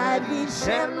 Här vi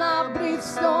känner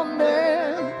brist och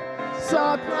nöd,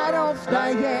 saknar ofta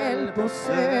hjälp och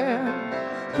stöd.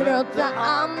 Trötta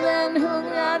anden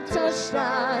hungrar,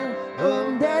 törstar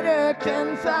under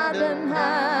ökenfärden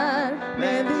här.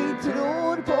 Men vi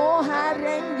tror på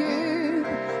Herren Gud,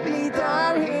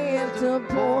 litar helt upp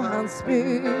på hans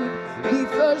bud. Vi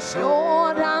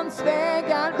förstår hans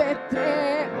vägar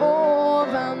bättre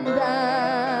ovan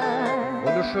där.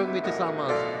 Och nu sjunger vi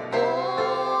tillsammans.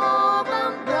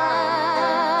 Ovan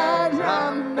där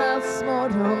randas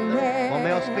morgonen. Var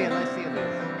med och spela i scenen.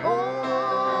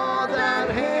 Och där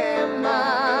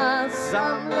hemma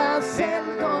samlas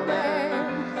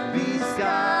helgonen. Vi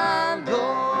ska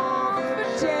då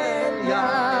förtälja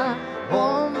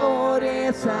om vår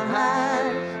resa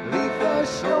här. Vi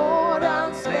förstår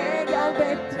hans vägar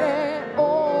bättre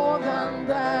ovan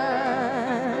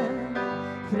där.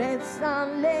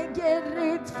 Frestan lägger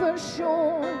ut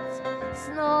försåt,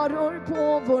 snaror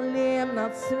på vår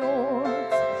levnadsråd.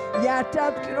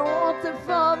 Hjärtat gråter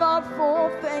för var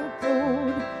fåfängt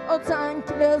ord och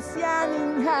tanklös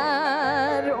gärning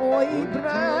här. Och i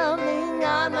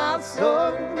bröningarnas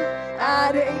stund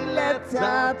är det lätt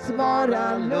att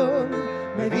vara lugn.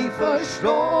 Men vi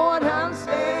förstår hans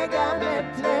vägar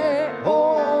bättre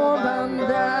ovan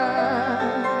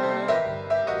där.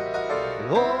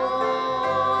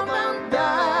 Ovan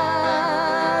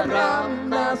där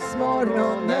randas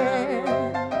morgonen.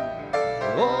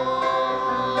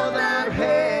 Och där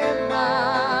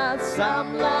hemma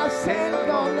samlas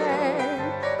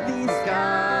helgonen. Vi ska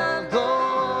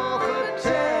då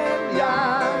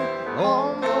förtälja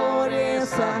om vår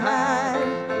resa här.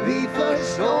 Vi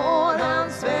förstår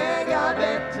hans vägar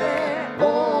bättre.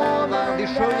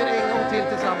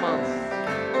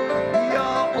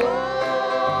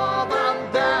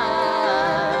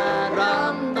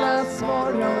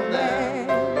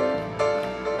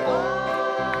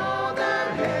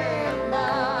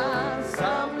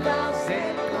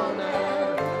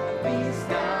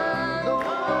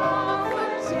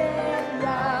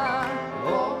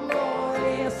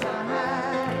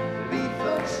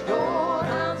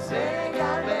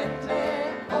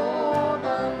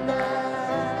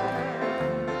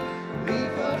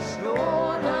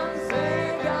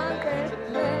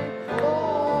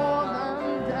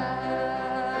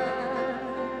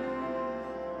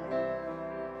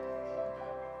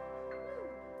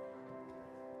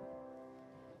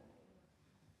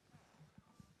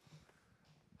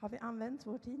 vi använt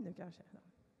vår tid nu kanske?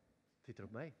 Tittar du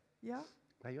på mig? Ja.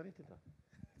 Nej, jag vet inte.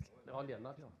 Ja,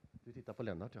 Lennart, ja. Du tittar på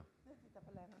Lennart, ja.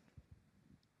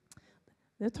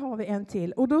 Nu tar vi en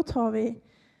till. Och då tar vi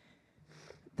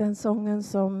den sången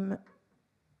som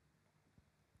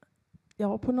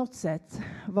på något sätt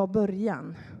var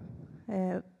början.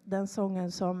 Den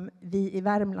sången som vi i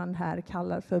Värmland här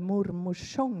kallar för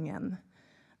mormorssången.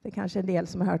 Det är kanske en del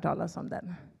som har hört talas om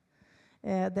den.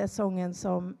 Det är sången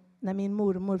som när min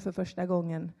mormor för första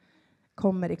gången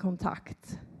kommer i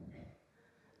kontakt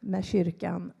med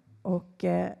kyrkan och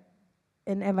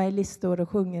en evangelist står och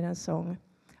sjunger en sång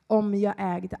om jag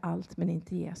ägde allt men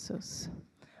inte Jesus.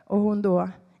 Och hon då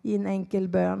i en enkel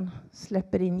bön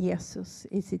släpper in Jesus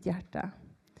i sitt hjärta.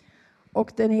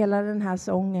 Och hela den här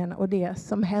sången och det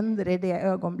som händer i det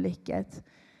ögonblicket,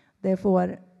 det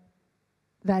får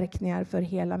verkningar för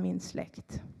hela min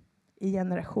släkt i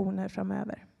generationer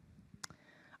framöver.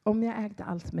 Om jag ägde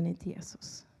allt men inte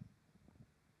Jesus.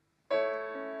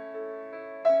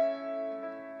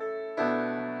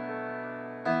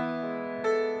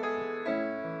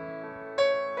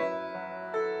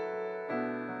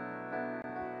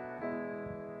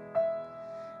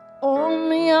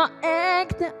 Om jag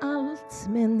ägde allt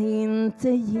men inte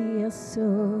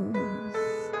Jesus,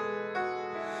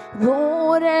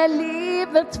 vore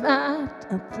livet värt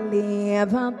att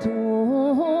leva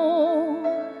då?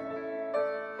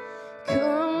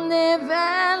 Kunde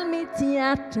väl mitt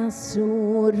hjärtas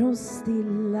oro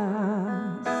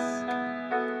stillas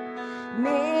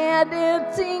med de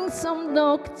ting som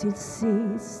dock till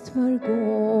sist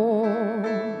förgår.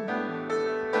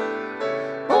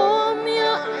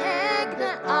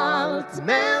 Allt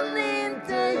men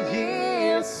inte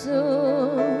Jesus,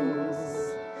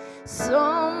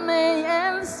 som mig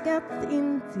älskat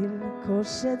in till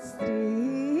korsets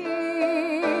strid,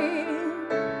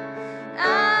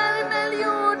 är väl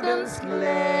jordens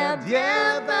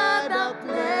glädje värd att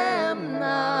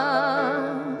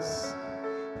lämnas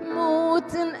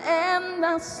mot en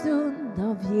enda stund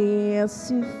av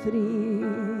Jesu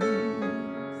frid.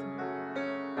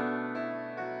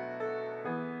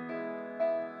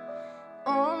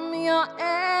 Jag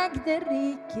ägde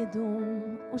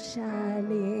rikedom och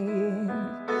kärlek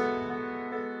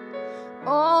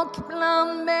och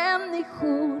bland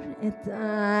människor ett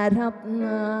ärat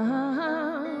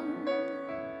namn,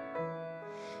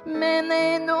 men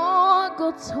ej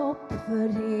något hopp för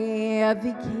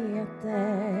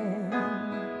evigheten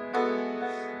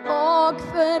och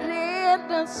för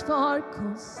redens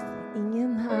farkost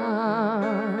ingen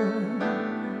hamn.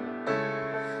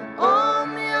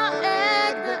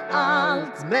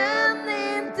 Allt men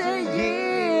inte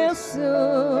Jesus,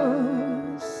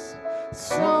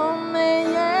 som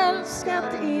mig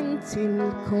älskat in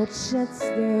till korsets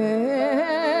död.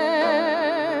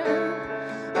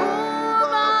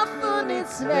 Vad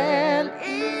funnits väl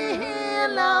i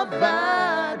hela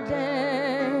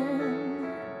världen,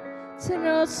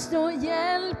 tröst och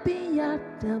hjälp i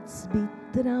hjärtats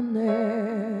bittra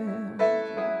nöd.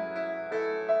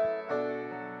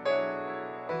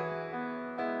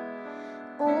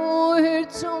 Och hur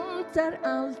tomt är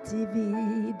allt i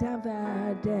vida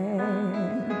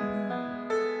världen,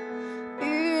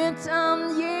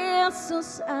 utan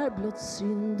Jesus är blott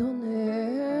synd och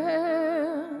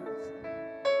nöd.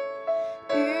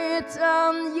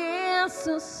 Utan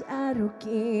Jesus är och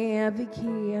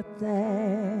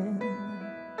evigheten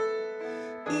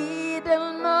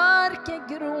idel mörker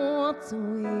gråt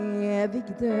och evig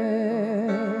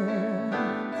död.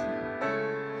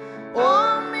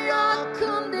 Om jag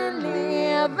kunde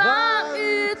leva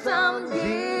utan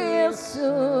Jesus,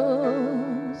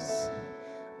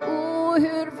 och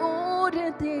hur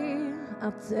vore det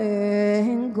att dö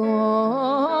en gång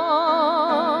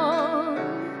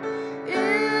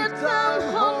utan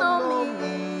honom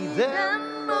i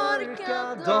den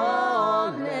mörka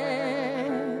dalen,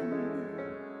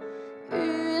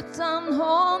 utan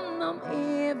honom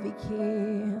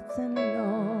evigheten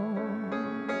lång.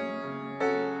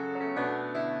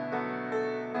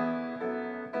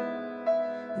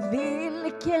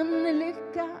 Vilken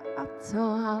lycka att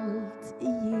ha allt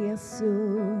i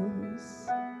Jesus,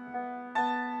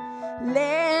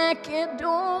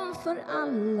 läkedom för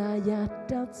alla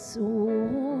hjärtats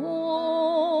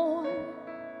sår,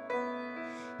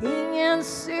 ingen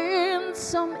synd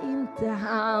som inte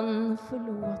han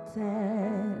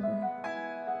förlåter,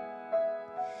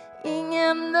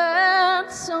 ingen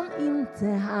nöd som inte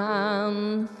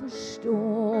han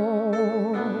förstår.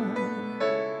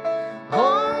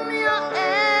 Om jag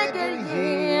äger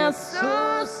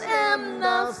Jesus,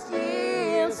 endast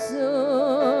Jesus,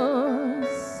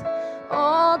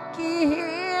 och i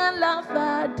hela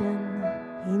världen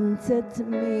intet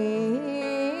mer.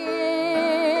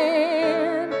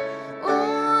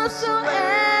 Och så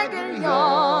äger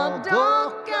jag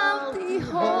dock alltid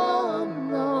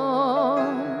honom,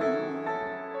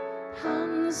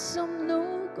 han som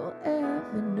nog och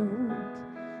övernog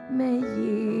mig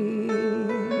ger.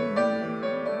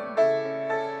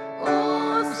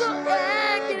 Och så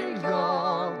äger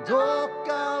jag dock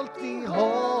alltid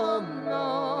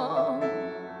honom,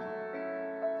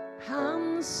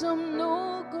 han som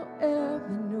nog och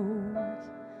övernog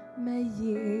mig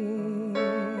ger.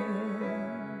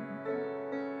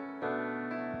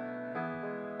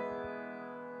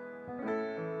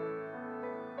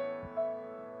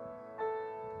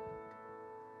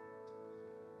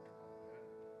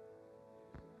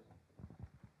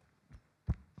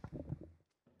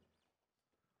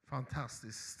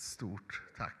 Fantastiskt stort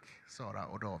tack, Sara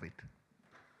och David.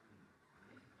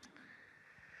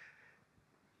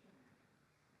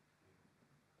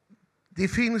 Det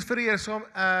finns för er som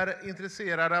är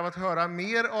intresserade av att höra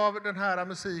mer av den här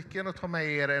musiken och ta med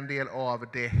er en del av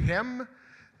det hem,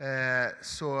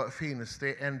 så finns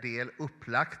det en del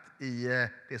upplagt i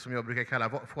det som jag brukar kalla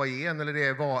foajén,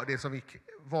 eller det som gick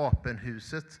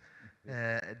vapenhuset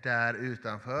där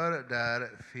utanför.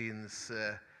 Där finns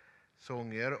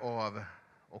sånger av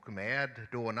och med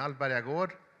Donald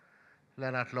Bergagård,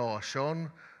 Lennart Larsson,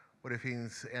 och det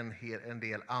finns en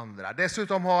del andra.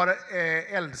 Dessutom har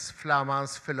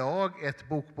Eldsflammans förlag ett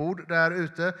bokbord där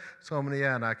ute som ni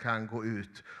gärna kan gå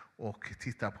ut och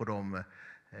titta på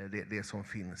det som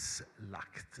finns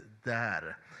lagt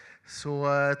där. Så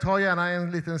ta gärna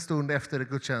en liten stund efter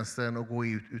gudstjänsten och gå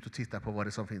ut och titta på vad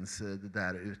det som finns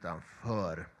där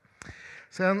utanför.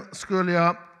 Sen skulle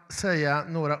jag säga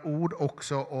några ord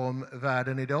också om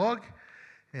Världen idag.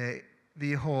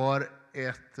 Vi har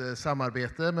ett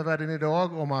samarbete med Världen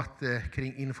idag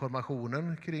kring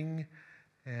informationen kring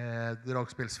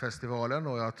Dragspelsfestivalen,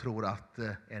 och jag tror att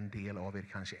en del av er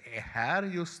kanske är här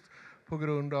just på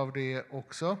grund av det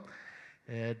också.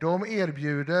 De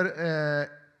erbjuder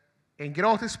en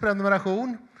gratis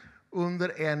prenumeration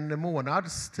under en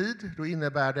månads tid. Då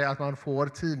innebär det att man får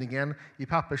tidningen i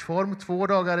pappersform 2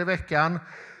 dagar i veckan,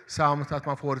 samt att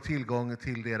man får tillgång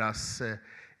till deras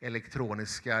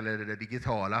elektroniska eller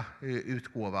digitala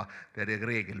utgåva där det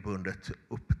regelbundet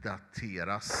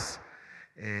uppdateras.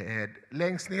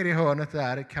 Längst ner i hörnet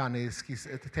där kan ni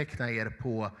teckna er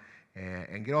på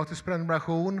en gratis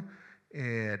prenumeration.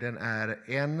 Den är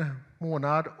 1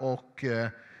 månad och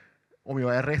om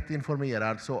jag är rätt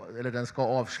informerad eller den ska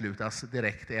avslutas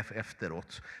direkt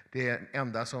efteråt. Det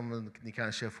enda som ni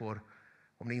kanske får,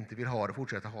 om ni inte vill ha det,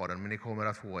 fortsätta ha den, men ni kommer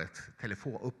att få ett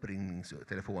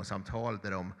uppringningstelefonsamtal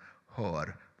där de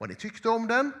hör vad ni tyckte om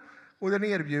den, och den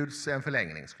erbjuds en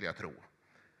förlängning skulle jag tro.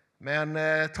 Men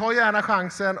ta gärna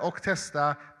chansen och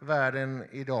testa Världen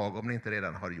idag om ni inte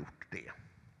redan har gjort det.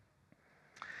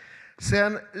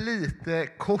 Sen lite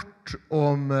kort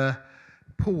om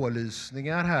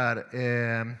pålysningar här.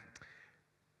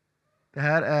 Det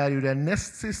här är ju det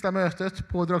näst sista mötet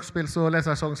på Dragspels- och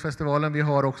läsarsångsfestivalen. Vi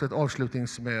har också ett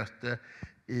avslutningsmöte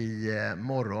i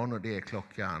morgon, och det är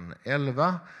klockan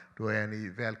 11. Då är ni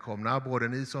välkomna, både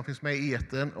ni som finns med i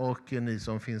etern och ni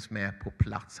som finns med på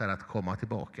plats här, att komma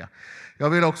tillbaka. Jag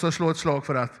vill också slå ett slag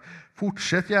för att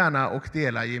fortsätt gärna och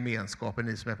dela gemenskapen,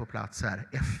 ni som är på plats här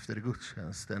efter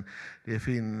gudstjänsten. Det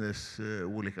finns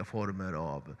olika former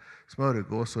av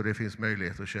smörgås och det finns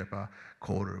möjlighet att köpa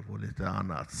korv och lite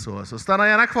annat. Så stanna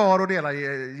gärna kvar och dela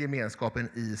gemenskapen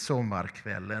i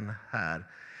sommarkvällen här.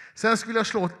 Sen skulle jag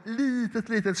slå ett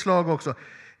litet slag också.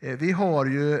 Vi har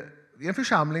ju en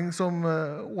församling som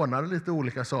ordnar lite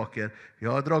olika saker. Vi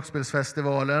har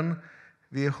Dragspelsfestivalen,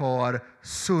 vi har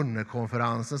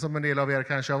Sunne-konferensen som en del av er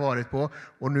kanske har varit på.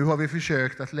 Och nu har vi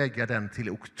försökt att lägga den till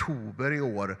oktober i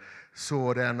år.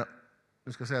 Så den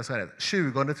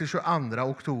 20-22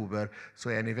 oktober så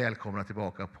är ni välkomna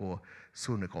tillbaka på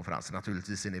Sunne-konferensen.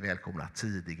 Naturligtvis är ni välkomna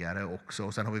tidigare också.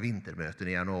 Och sen har vi vintermöten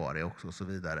i januari också och så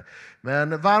vidare.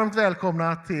 Men varmt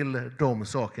välkomna till de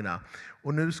sakerna.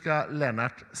 Och nu ska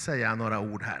Lennart säga några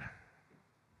ord här.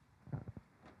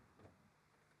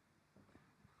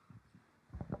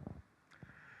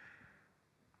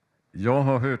 Jag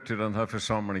har hört till den här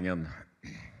församlingen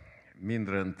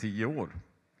mindre än 10 år.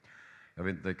 Jag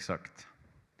vet inte exakt.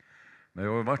 Men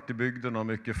jag har varit i bygderna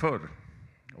mycket förr.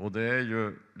 Och det är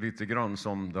ju lite grann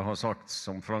som det har sagts,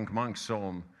 som Frank Mank sa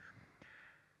om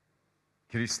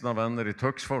kristna vänner i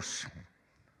Töcksfors.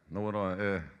 Några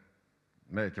är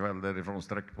med ikväll därifrån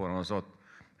sträck på den. Han sa att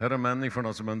här är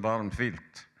människorna som en varm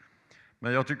filt.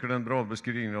 Men jag tycker det är en bra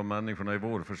beskrivning av människorna i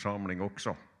vår församling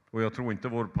också. Och jag tror inte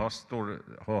vår pastor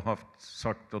har haft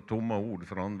sagt och tomma ord,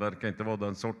 för han verkar inte vara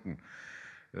den sorten.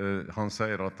 Han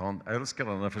säger att han älskar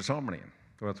den här församlingen.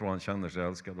 Och jag tror han känner sig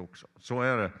älskad också. Så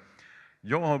är det.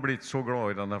 Jag har blivit så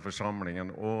glad i den här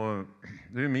församlingen. Och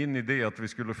det är min idé att vi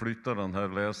skulle flytta den här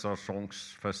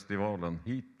läsarsångsfestivalen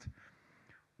hit.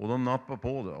 Och de nappar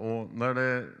på det. Och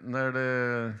när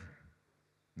det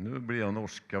nu blir jag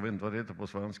norsk, jag vet inte vad det heter på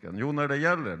svenska. Jo, när det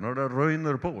gäller, när det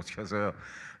röjner på, ska jag säga,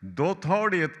 då tar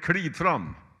de ett kliv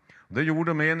fram. Det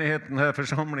gjorde menigheten här,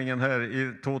 församlingen här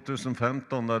i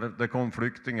 2015, när det kom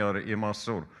flyktingar i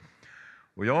massor.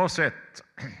 Och jag har sett,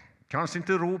 kanske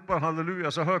inte ropar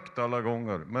halleluja så högt alla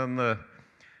gånger, men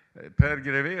Per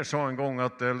Grever sa en gång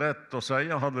att det är lätt att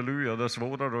säga halleluja, det är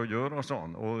svårare att göra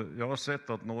sånt. Och jag har sett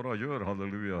att några gör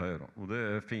halleluja här, och det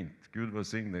är fint. Gud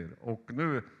välsigne er. Och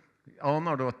nu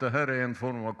anar du att det här är en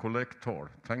form av kollekttal.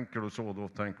 Tänker du så, då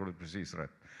tänker du precis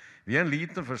rätt. Vi är en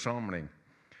liten församling,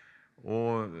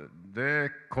 och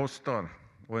det kostar.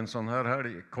 Och en sån här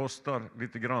helg kostar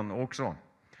lite grann också.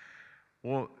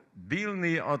 Och vill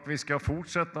ni att vi ska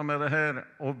fortsätta med det här,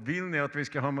 och vill ni att vi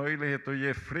ska ha möjlighet att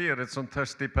ge fler ett sånt här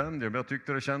stipendium, jag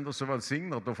tyckte det kändes så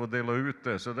välsignat att få dela ut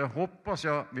det, så det hoppas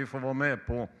jag vi får vara med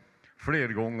på fler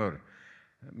gånger.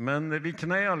 Men vi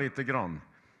knäar lite grann.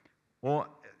 Och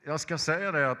jag ska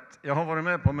säga det att jag har varit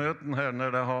med på möten här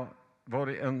när det har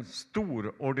varit en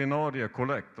stor ordinarie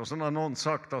kollekt, och så har någon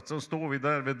sagt att så står vi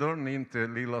där vid dörren in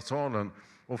till lilla salen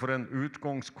och för en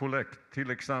utgångskollekt, till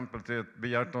exempel till ett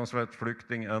behjärtansvärt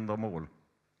flyktingändamål,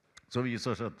 så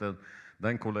visar sig att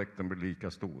den kollekten blir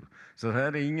lika stor. Så det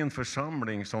här är ingen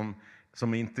församling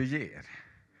som inte ger,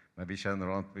 men vi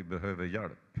känner att vi behöver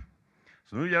hjälp.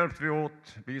 Så nu hjälper vi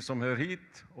åt, vi som hör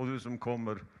hit och du som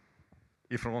kommer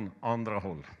ifrån andra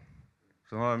håll.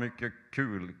 Så har jag mycket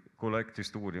kul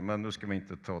kollekthistoria, men nu ska vi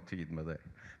inte ta tid med det.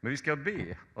 Men vi ska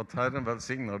be att Herren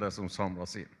välsignar det som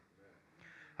samlas in.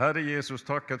 Herre Jesus,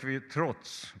 tack att vi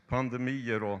trots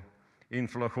pandemier och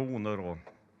inflationer och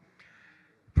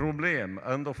problem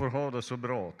ändå får ha det så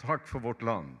bra. Tack för vårt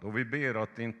land, och vi ber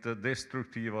att inte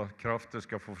destruktiva krafter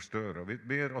ska få förstöra. Vi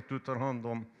ber att du tar hand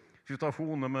om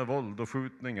situationer med våld och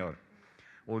skjutningar.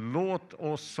 Och låt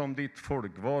oss som ditt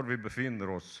folk, var vi befinner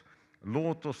oss,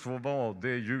 låt oss få vara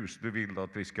det ljus du vill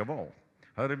att vi ska vara.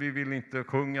 Herre, vi vill inte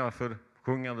sjunga för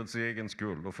sjungandets egen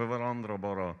skull och för varandra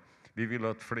bara. Vi vill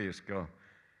att fler ska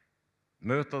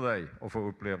möta dig och få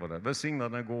uppleva det. Välsigna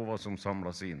den gåva som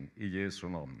samlas in i Jesu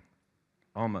namn.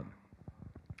 Amen.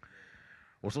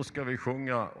 Och så ska vi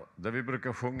sjunga det vi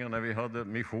brukar sjunga när vi hade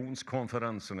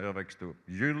missionskonferensen när jag växte upp.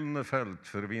 Gyllene fält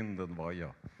för vinden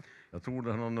vaja. Jag tror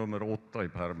den har nummer 8 i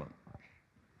pärmen.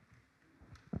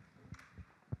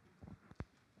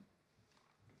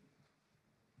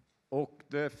 Och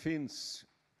det finns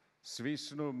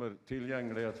Swish-nummer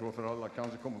tillgängliga, jag tror för alla,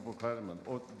 kanske kommer på skärmen.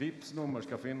 Och Vips-nummer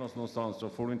ska finnas någonstans, så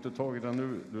får du inte tag i den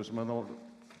nu, du som är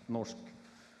norsk,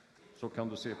 så kan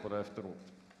du se på det efteråt.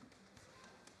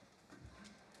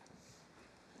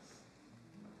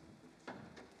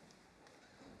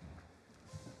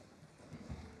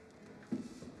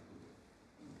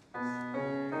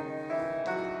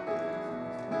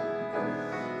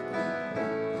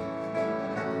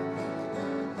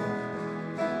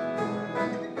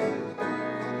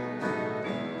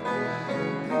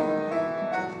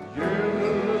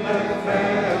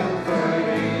 För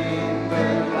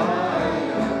vinden vaja,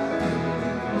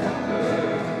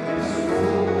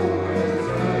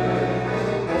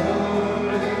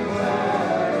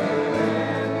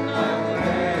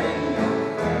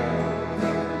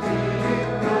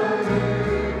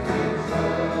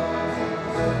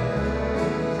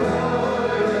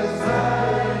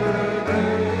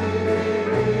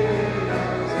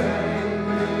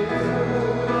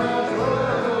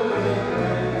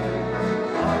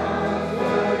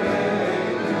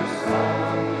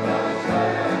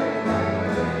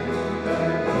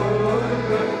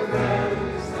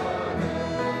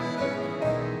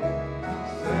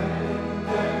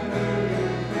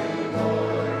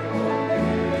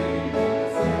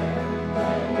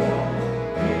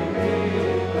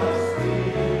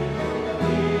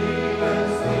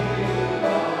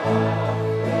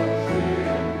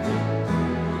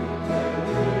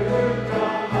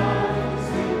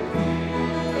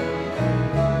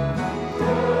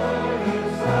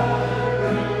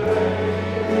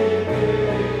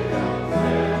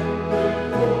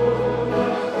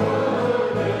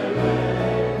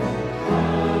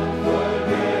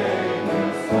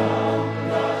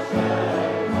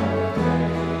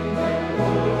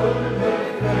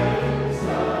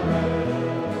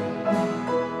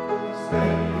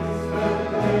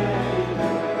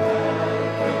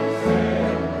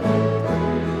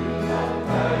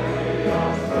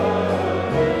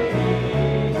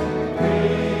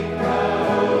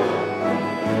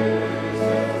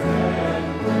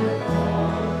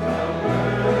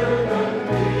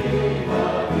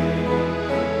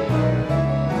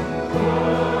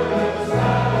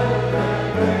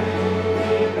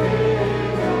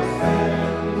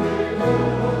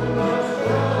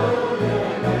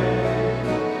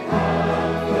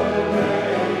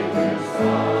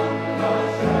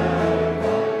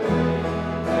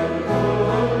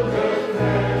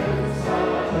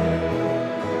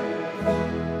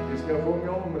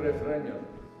 refrängen.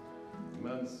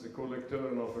 Medan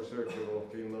kollektörerna försöker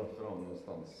att finna fram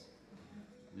någonstans.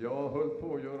 Jag höll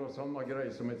på att göra samma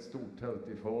grej som ett stort tält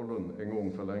i Falun en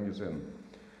gång för länge sedan.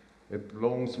 Ett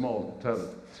långsmalt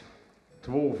tält.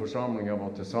 2 församlingar var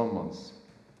tillsammans.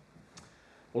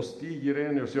 Och Stig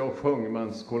Irenius och jag sjöng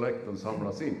medan kollekten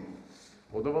samlas in.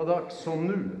 Och det var dags som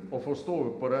nu att få stå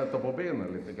upp och räta på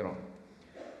benen lite grann.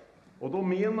 Och då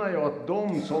menar jag att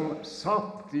de som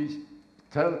satt i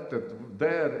tältet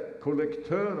där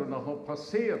kollektörerna har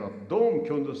passerat, de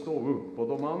kunde stå upp. Och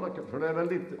de andra, för det är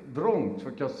väldigt vrångt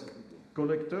för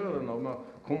kollektörerna att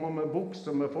komma med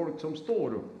boxar med folk som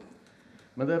står upp.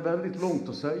 Men det är väldigt långt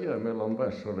att säga mellan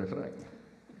vers och refräng.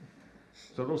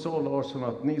 Så då sa Larsson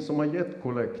att ni som har gett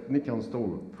kollekt, ni kan stå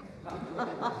upp.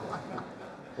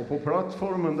 Och på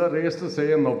plattformen där reste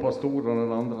sig en av pastorerna,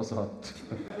 den andra satt.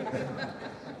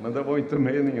 Men det var inte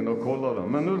meningen att kolla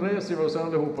den. Men nu reser vi oss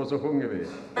allihopa så sjunger vi.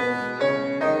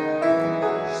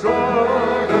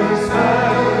 Skördens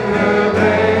Herre,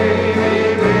 dig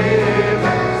vi ber,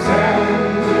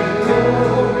 sänd du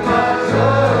trogna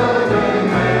skörden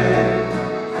mig.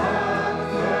 Att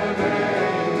för dig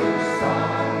nu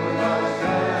samlar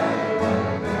kärva mig,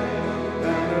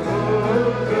 den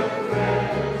huvudet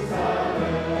frälsare.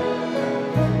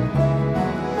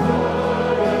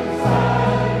 Skördens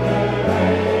Herre,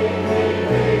 dig vi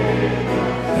ber,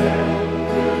 sänd du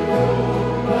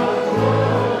trogna skörden mig.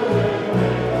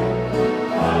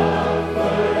 Att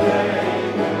för dig nu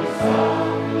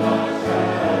samlar kärva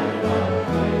mig,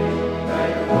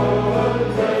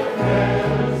 den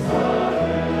huvudet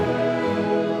frälsare.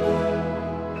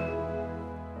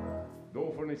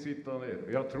 Då får ni sitta ner.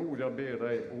 Jag tror jag ber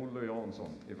dig, Olle Jansson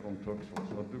ifrån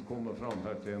Töcksfors, att du kommer fram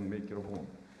här till en mikrofon.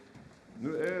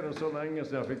 Nu är det så länge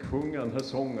sedan jag fick sjunga den här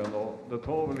sången och det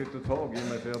tar väl lite tag i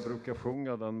mig för jag brukar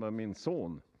sjunga den med min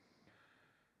son.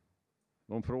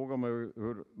 De frågar mig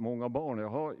hur många barn jag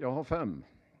har. Jag har 5.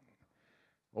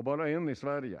 Och bara en i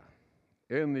Sverige,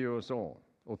 en i USA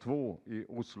och 2 i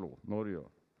Oslo, Norge.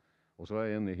 Och så är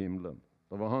en i himlen.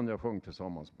 Det var han jag sjöng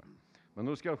tillsammans med. Men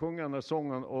nu ska jag sjunga den här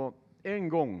sången och en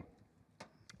gång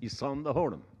i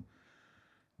Sandaholm,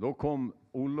 då kom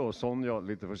Olle och Sonja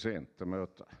lite för sent till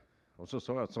möte. Och så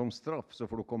sa jag att som straff så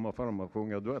får du komma fram och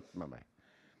sjunga duett med mig.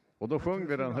 Och då sjöng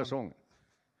vi den här sången.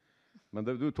 Men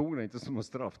du tog det inte som en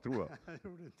straff, tror jag. Jag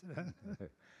gjorde inte det.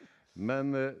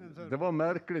 Men det var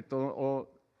märkligt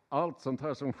och allt sånt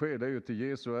här som sker, det är ju till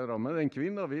Jesu ära. Men en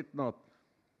kvinna vittnade att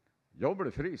jag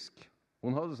blev frisk.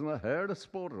 Hon hade såna här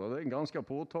hälsporrar, det är en ganska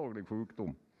påtaglig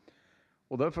sjukdom.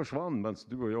 Och det försvann medan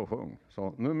du och jag sjöng.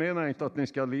 Så nu menar jag inte att ni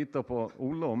ska lita på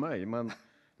Olle och mig, men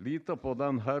lita på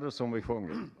den Herre som vi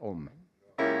sjunger om.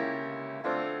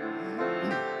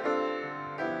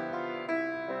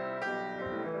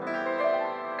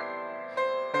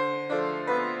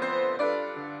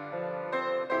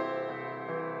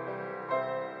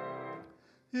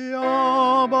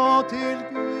 Jag bad till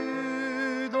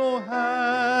Gud och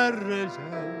Herre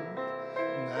hjälp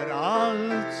när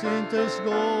allt syntes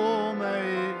gå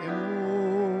mig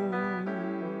emot.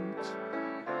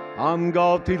 Han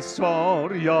gav till svar,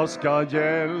 jag ska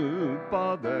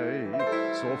hjälpa dig,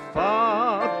 så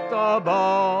fatta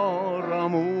bara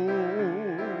mod.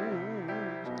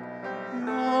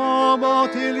 Jag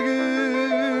bad till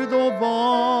Gud och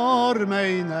var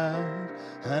mig när,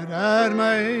 här är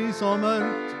mig så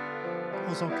mörkt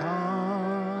och så kallt.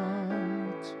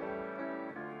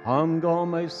 Han gav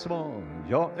mig svar,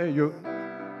 jag är ju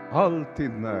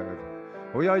alltid när,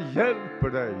 och jag hjälper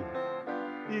dig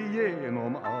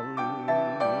igenom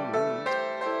allt.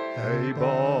 Hej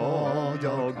bad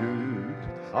jag Gud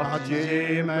att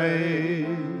ge mig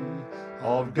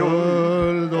av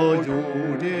guld och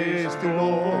jordiskt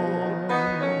gott,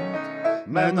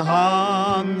 men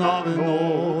han av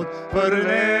nåd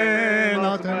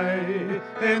förlänat mig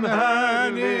en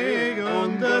härlig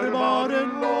underbar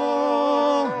låt.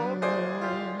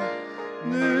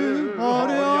 Nu har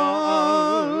jag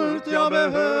allt jag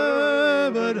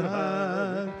behöver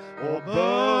här, och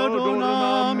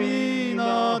bördorna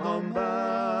mina de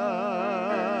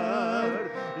bär.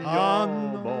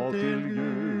 Han bad till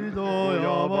Gud och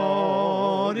jag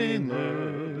var i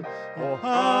nöd, och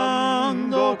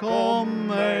han då kom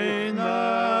mig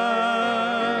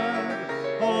när.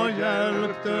 Och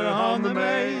hjälpte han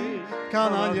mig,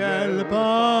 kan han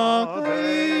hjälpa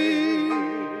dig.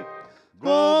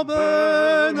 Gå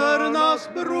bönernas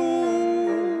bro,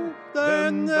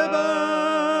 den är bär.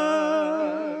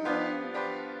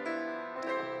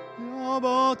 Jag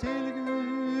bad till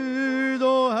Gud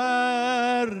och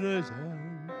Herre hjälp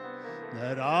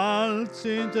när allt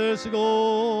syntes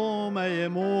gå mig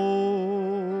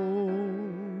emot.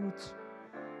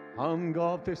 Han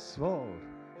gav till svar: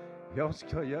 jag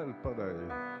ska hjälpa dig.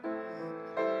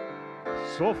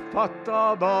 Så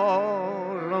fatta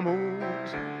bara mod.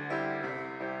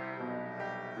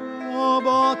 Jag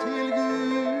bad till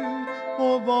Gud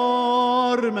och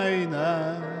var mig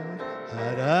när.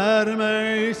 Här är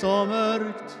mig så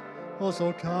mörkt och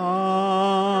så kallt.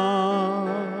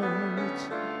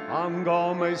 Han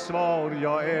gav mig svar: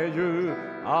 jag är ju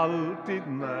alltid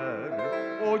när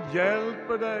och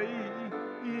hjälper dig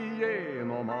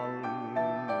igenom allt.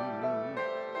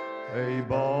 Ej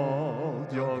bad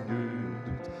jag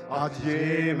Gud att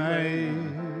ge mig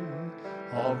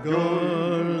av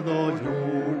guld och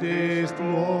jordiskt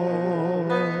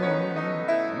våld,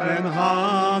 men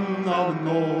han av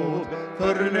nåd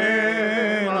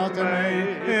förlänat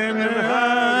mig en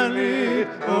härlig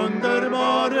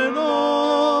underbar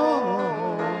nåd.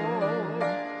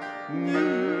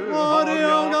 Nu har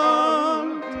jag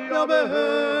allt jag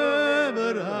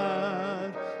behöver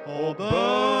här och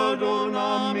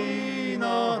bördorna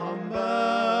mina han bär.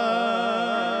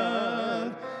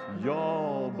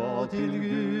 Jag bad till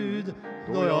Gud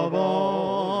då jag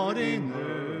var i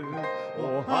nöd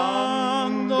och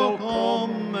han då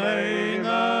kom mig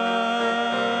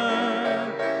när.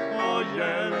 Och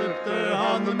hjälpte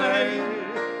han mig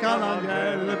kan han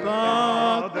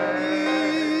hjälpa dig.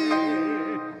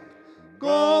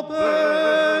 Gå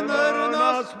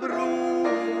bönernas bro,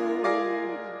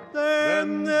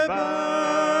 den är bär.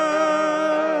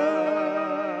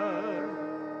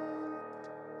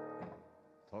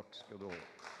 Tack ska du ha.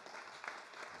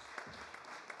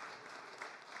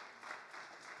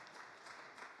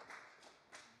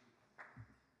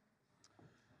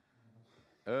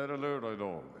 Är det lördag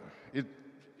idag?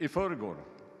 I förrgår,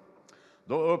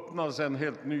 då öppnas en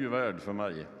helt ny värld för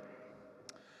mig.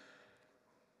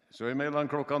 Så emellan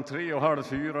klockan 3 och halv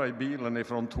 4 i bilen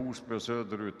ifrån Torsby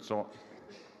söderut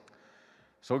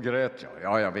så grät jag.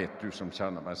 Ja, jag vet, du som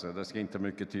känner mig, så det ska inte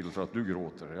mycket till för att du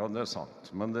gråter. Ja, det är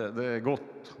sant. Men det är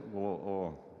gott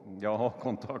och jag har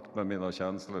kontakt med mina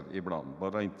känslor ibland.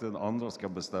 Bara inte andra ska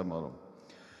bestämma dem.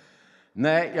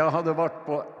 Nej, jag hade varit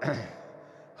på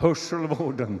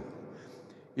hörselvården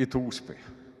i Torsby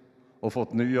och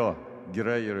fått nya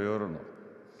grejer i öronen.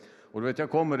 Och du vet, jag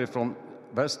kommer ifrån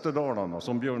Västerdalarna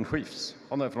som Björn Skifs.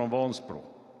 Han är från Vansbro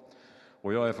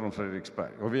och jag är från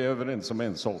Fredriksberg. Och vi är överens om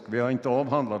en sak. Vi har inte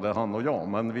avhandlat det, han och jag,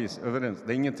 men vi är överens.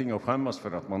 Det är ingenting att skämmas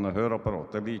för att man har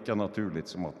hörapparat. Det är lika naturligt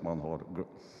som att man har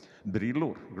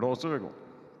brillor, glasögon.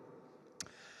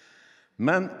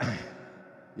 Men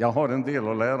jag har en del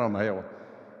att lära mig. Och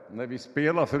när vi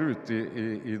spelade förut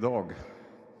idag,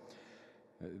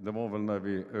 det var väl när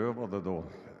vi övade då,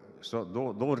 så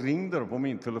då ringde det på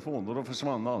min telefon och då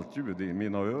försvann allt ljud i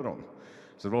mina öron.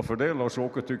 Så det var för det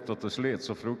Lars-Åke tyckte att det slet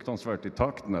så fruktansvärt i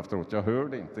takten efteråt. Jag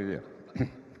hörde inte er.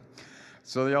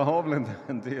 Så jag har väl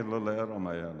en del att lära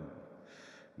mig här.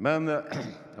 Men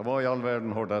vad i all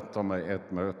världen har detta med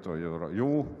ett möte att göra?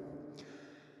 Jo,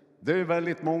 det är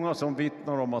väldigt många som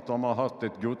vittnar om att de har haft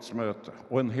ett gudsmöte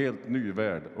och en helt ny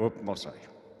värld öppnar sig.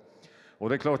 Och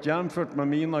det är klart, jämfört med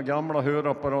mina gamla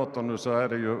hörapparater nu så är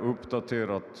det ju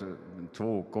uppdaterat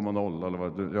 2.0 eller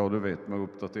vad du vet med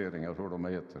uppdateringar hur de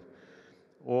heter.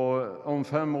 Och om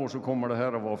 5 år så kommer det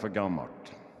här att vara för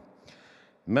gammalt.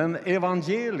 Men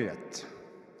evangeliet,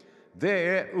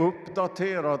 det är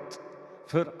uppdaterat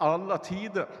för alla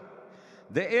tider.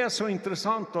 Det är så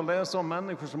intressant att läsa om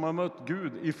människor som har mött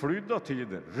Gud i flydda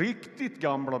tider. Riktigt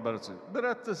gamla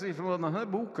berättelser från den här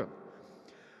boken.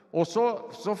 Och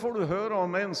så får du höra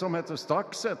om en som heter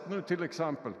Staxet nu till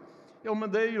exempel. Ja,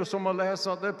 men det är ju som att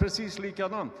läsa, det är precis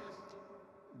likadant.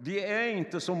 Vi är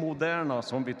inte så moderna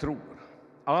som vi tror.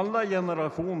 Alla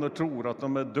generationer tror att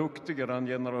de är duktigare än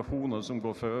generationer som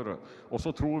går före. Och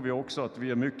så tror vi också att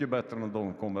vi är mycket bättre än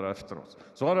de kommer efter oss.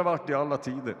 Så har det varit i alla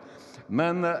tider.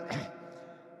 Men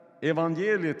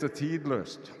evangeliet är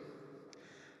tidlöst.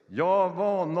 Jag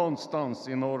var någonstans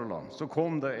i Norrland, så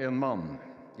kom det en man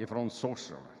ifrån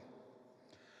Sorsele.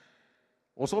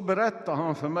 Och så berättade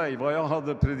han för mig vad jag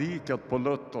hade predikat på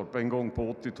Löttorp en gång på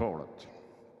 80-talet.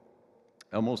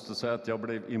 Jag måste säga att jag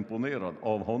blev imponerad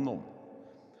av honom.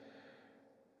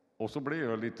 Och så blev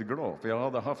jag lite glad, för jag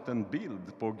hade haft en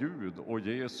bild på Gud och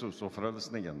Jesus och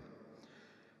frälsningen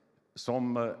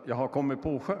som jag har kommit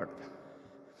på själv.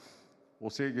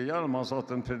 Och C.G. Hjelman sa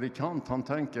att en predikant, han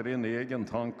tänker en egen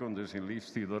tanke under sin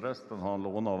livstid och resten har han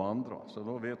lånat av andra. Så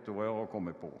då vet du vad jag har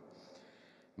kommit på.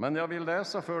 Men jag vill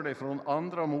läsa för dig från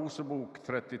andra Mosebok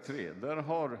 33. Där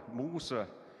har Mose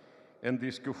en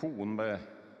diskussion med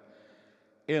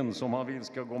en som han vill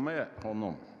ska gå med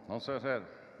honom. Han säger så här: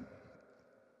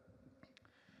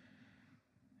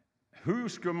 Hur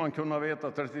ska man kunna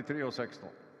veta, 33 och 16.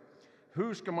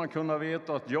 Hur ska man kunna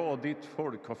veta att jag och ditt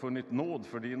folk har funnit nåd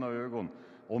för dina ögon,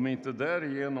 om inte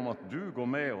därigenom att du går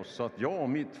med oss, så att jag och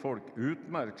mitt folk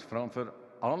utmärks framför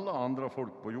alla andra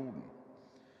folk på jorden?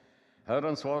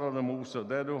 Herren svarade Mose,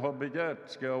 det du har begärt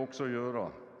ska jag också göra.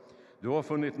 Du har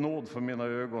funnit nåd för mina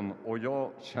ögon, och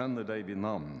jag känner dig vid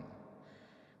namn.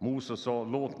 Mose sa,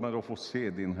 låt mig då få se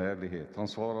din härlighet. Han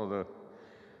svarade,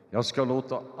 jag ska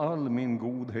låta all min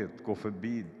godhet gå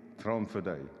förbi framför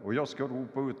dig, och jag ska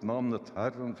ropa ut namnet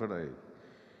Herren för dig.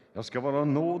 Jag ska vara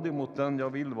nådig mot den jag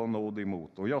vill vara nådig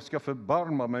mot, och jag ska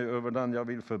förbarma mig över den jag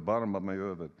vill förbarma mig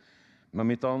över. Men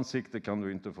mitt ansikte kan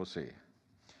du inte få se.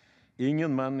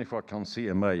 Ingen människa kan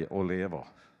se mig och leva.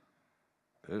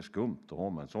 Det är skumt att ha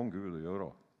med en sån Gud att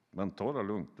göra. Men ta det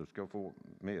lugnt, du ska få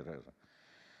mer här.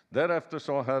 Därefter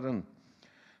sa Herren,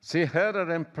 se, här är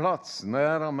en plats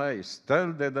nära mig,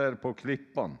 ställ dig där på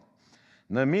klippan.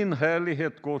 När min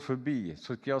härlighet går förbi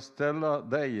så ska jag ställa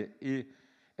dig i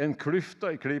en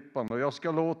klyfta i klippan, och jag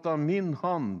ska låta min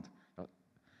hand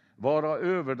vara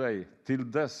över dig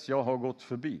till dess jag har gått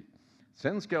förbi.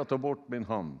 Sen ska jag ta bort min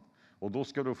hand, och då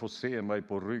ska du få se mig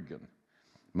på ryggen.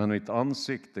 Men mitt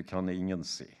ansikte kan ingen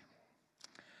se.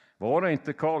 Var det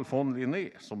inte Carl von Linné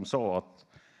som sa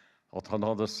att han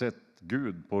hade sett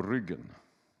Gud på ryggen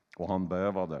och han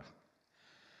bävade?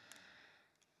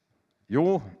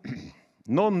 Jo,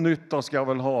 någon nytta ska jag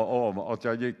väl ha av att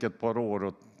jag gick ett par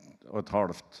år och ett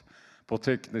halvt på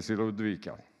tekniskt i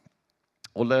Ludvika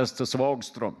och läste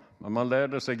Svagström. Men man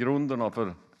lärde sig grunderna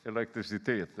för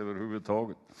elektricitet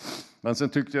överhuvudtaget. Men sen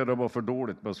tyckte jag det var för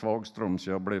dåligt med Svagström, så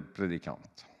jag blev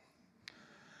predikant.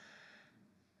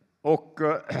 Och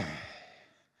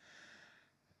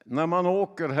när man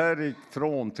åker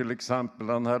härifrån, till exempel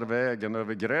den här vägen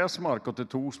över Gräsmark och till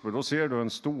Torsby, då ser du en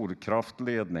stor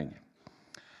kraftledning.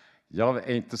 Jag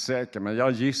är inte säker, men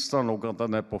jag gissar nog att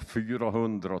den är på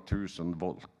 400 000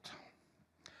 volt.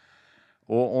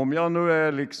 Och om jag nu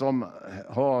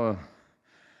har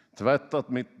tvättat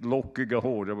mitt lockiga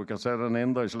hår, jag brukar säga den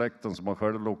enda i släkten som har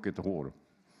självlockigt hår.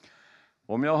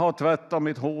 Om jag har tvättat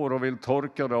mitt hår och vill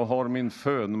torka det och har min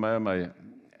fön med mig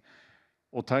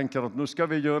och tänker att nu ska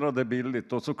vi göra det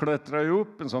billigt, och så klättrar jag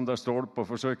upp en sån där stolpe och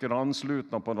försöker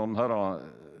ansluta på de här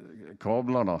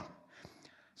kablarna,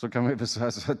 så kan vi väl säga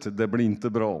att det blir inte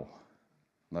bra.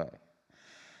 Nej.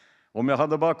 Om jag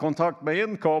hade bara kontakt med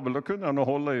en kabel, då kunde jag nog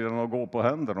hålla i den och gå på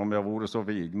händerna om jag vore så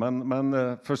vig.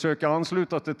 Men försöka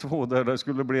ansluta till två där det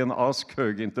skulle bli en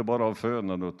askhög, inte bara av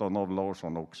fönen utan av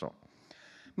Larsson också.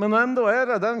 Men ändå är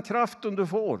det den kraften du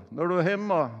får när du är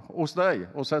hemma hos dig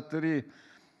och sätter i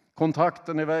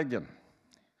kontakten i väggen.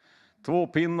 2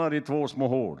 pinnar i 2 små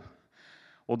hål.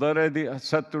 Och där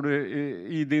sätter du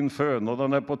i din fön, och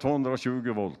den är på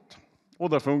 220 volt. Och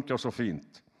det funkar så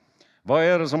fint. Vad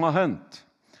är det som har hänt?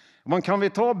 Man kan vi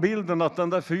ta bilden att den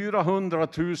där 400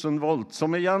 000 volt,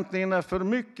 som egentligen är för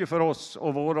mycket för oss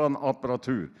och våran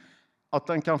apparatur, att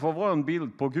den kan få vara en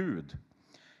bild på Gud.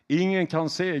 Ingen kan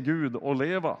se Gud och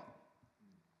leva.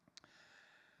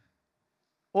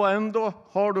 Och ändå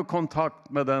har du kontakt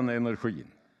med den energin.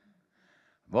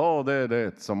 Vad är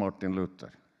det, som Martin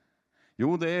Luther?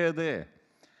 Jo, det är det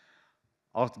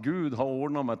att Gud har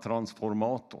ordnat med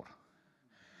transformator.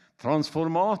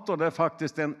 Transformator, det är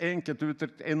faktiskt enkelt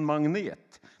uttryckt en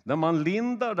magnet. Där man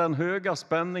lindar den höga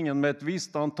spänningen med ett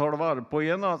visst antal varv på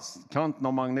ena kanten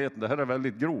av magneten. Det här är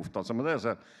väldigt grovt alltså, men det är så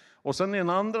här. Och sen i den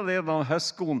andra delen av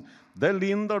hästskon, där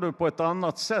lindar du på ett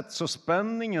annat sätt så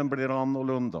spänningen blir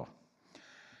annorlunda.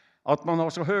 Att man har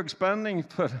så hög spänning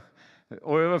för att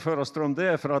överföra ström, det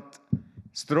är för att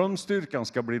strömstyrkan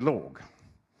ska bli låg.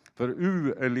 För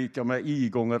U är lika med I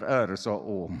gånger R, sa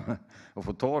Ohm. Jag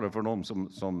får ta det för de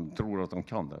som tror att de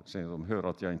kan det. Sen de hör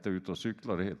att jag inte är ute och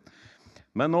cyklar helt.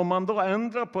 Men om man då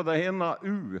ändrar på det ena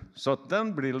U så att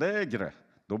den blir lägre,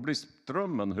 då blir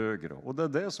strömmen högre. Och det är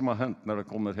det som har hänt när det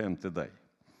kommer hem till dig.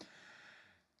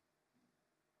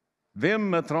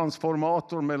 Vem är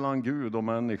transformator mellan Gud och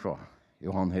människa?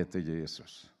 Jo, han heter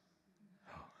Jesus.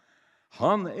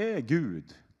 Han är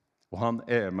Gud och han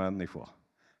är människa.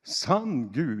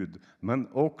 Sann Gud, men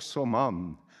också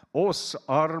man. Oss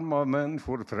arma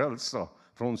människor frälsa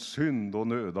från synd och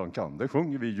nöd han kan. Det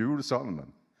sjunger vi i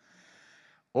julsalmen.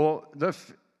 Och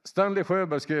Stanley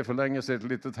Sjöberg skrev för länge sedan ett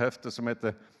litet häfte som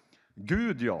heter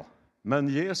Gud ja, men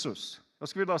Jesus. Jag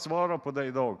skulle vilja svara på det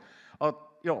idag.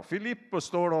 Filippus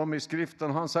står det om i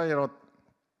skriften. Han säger att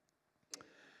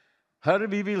Herre,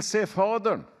 vi vill se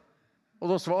Fadern. Och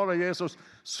då svarar Jesus,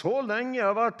 så länge jag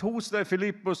har varit hos dig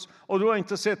Filippus och du har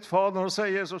inte sett Fadern. Och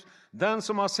säger Jesus, den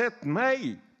som har sett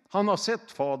mig, han har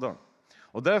sett Fadern.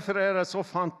 Och därför är det så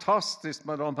fantastiskt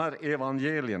med de här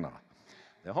evangelierna.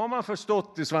 Det har man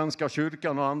förstått i Svenska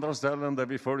kyrkan och andra ställen där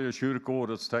vi följer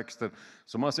kyrkoårets texter.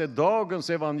 Så man säger dagens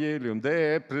evangelium, det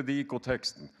är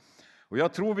predikotexten. Och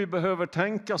jag tror vi behöver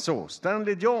tänka så.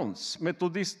 Stanley Jones,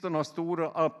 metodisternas stora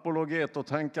apologet och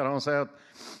tänkare, han säger att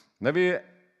när vi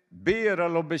ber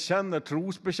eller bekänner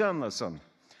trosbekännelsen,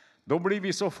 då blir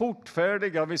vi så fort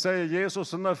färdiga. Vi säger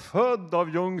Jesus är född av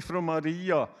jungfru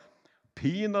Maria,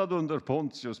 pinad under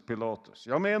Pontius Pilatus.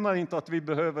 Jag menar inte att vi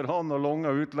behöver ha några långa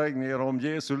utläggningar om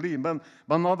Jesu liv, men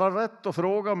man har rätt att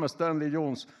fråga med Stanley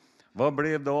Jones, vad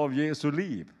blev det av Jesu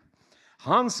liv?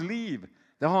 Hans liv,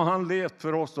 det har han levt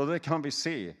för oss och det kan vi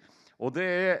se. Och det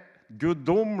är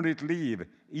gudomligt liv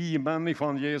i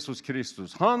människan Jesus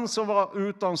Kristus. Han som var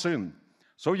utan synd,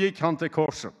 så gick han till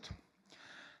korset.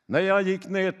 När jag gick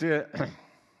ner till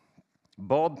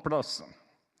badplatsen,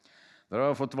 där har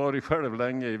jag fått vara själv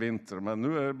länge i vinter, men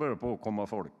nu är det börjat på att komma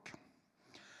folk.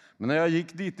 Men när jag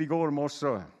gick dit igår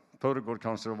morse, förrgår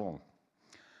kanske det var,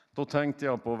 då tänkte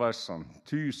jag på versen,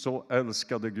 ty så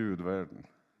älskade Gud världen.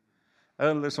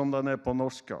 Eller som den är på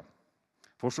norska,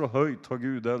 för så höjt har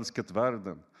Gud älskat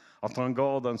världen, att han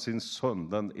gav den sin son,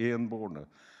 den enborne,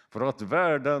 för att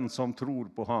världen som tror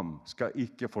på ham ska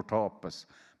icke förtapas,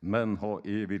 men ha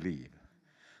evig liv.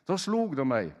 Då slog det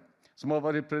mig, som har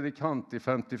varit predikant i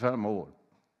 55 år.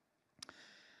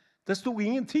 Det stod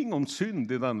ingenting om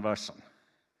synd i den versen.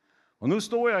 Och nu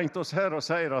står jag inte här och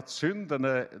säger att synden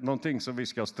är någonting som vi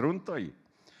ska strunta i.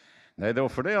 Nej, det var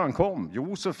för det han kom.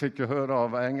 Josef fick ju höra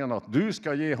av ängeln att du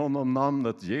ska ge honom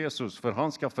namnet Jesus, för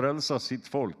han ska frälsa sitt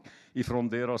folk ifrån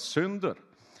deras synder.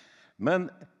 Men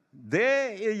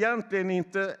det är egentligen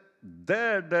inte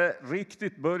där det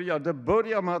riktigt börjar. Det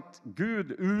börjar med att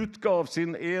Gud utgav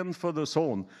sin enfödde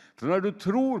son. För när du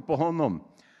tror på honom,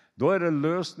 då är det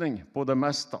lösning på det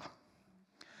mesta.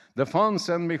 Det fanns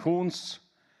en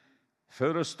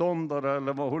missionsföreståndare,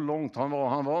 eller hur långt han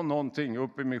var någonting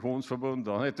uppe i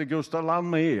missionsförbundet. Han hette Gustav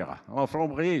Lammea, han var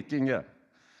från Blekinge,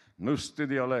 mustig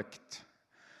dialekt.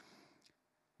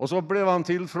 Och så blev han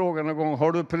tillfrågad en gång,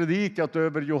 har du predikat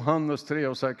över Johannes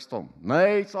 3:16?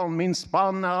 Nej, sa han, min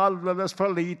spann är alldeles för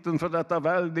liten för detta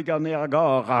väldiga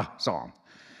Niagara, sa han.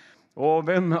 Och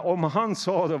om han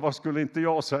sa det, vad skulle inte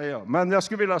jag säga? Men jag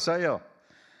skulle vilja säga,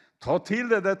 ta till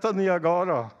dig detta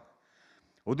Niagara.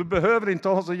 Och du behöver inte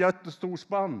ha så jättestor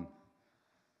spann.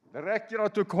 Det räcker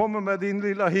att du kommer med din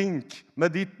lilla hink,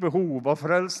 med ditt behov av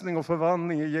frälsning och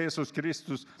förvandling i Jesus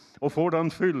Kristus och får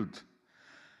den fylld.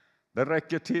 Det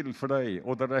räcker till för dig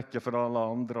och det räcker för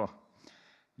alla andra.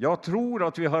 Jag tror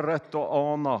att vi har rätt att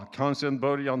ana kanske en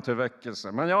början till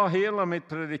väckelse. Men jag har hela mitt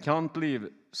predikantliv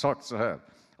sagt så här,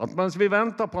 att medan vi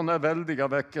väntar på den här väldiga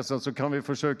väckelsen så kan vi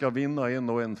försöka vinna en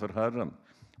och en för Herren.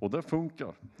 Och det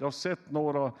funkar. Jag har sett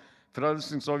några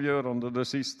frälsningsavgörande det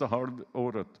sista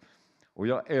halvåret. Och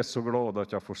jag är så glad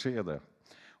att jag får se det.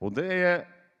 Och det är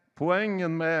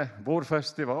poängen med vår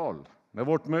festival, med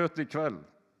vårt möte ikväll.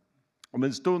 Om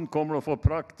en stund kommer du att få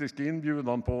praktisk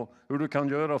inbjudan på hur du kan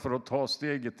göra för att ta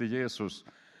steget till Jesus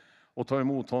och ta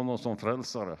emot honom som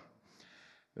frälsare.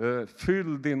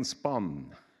 Fyll din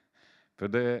spann, för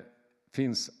det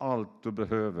finns allt du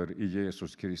behöver i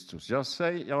Jesus Kristus.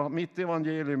 Mitt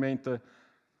evangelium är inte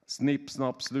snipp,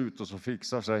 snapp, slut och så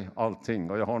fixar sig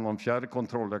allting. Och jag har någon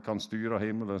fjärrkontroll, jag kan styra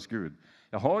himmelens Gud.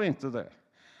 Jag har inte det.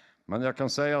 Men jag kan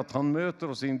säga att han möter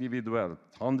oss individuellt.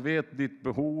 Han vet ditt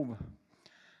behov.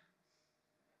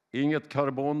 Inget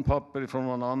karbonpapper från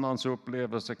någon annans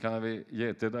upplevelse kan vi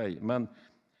ge till dig. Men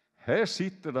här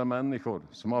sitter det människor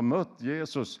som har mött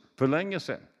Jesus för länge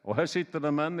sedan. Och här sitter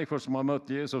det människor som har mött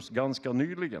Jesus ganska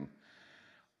nyligen.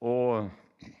 Och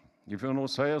vi får nog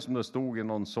säga som det stod i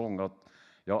någon sång, att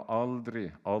jag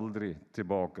aldrig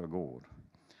tillbaka går.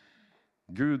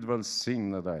 Gud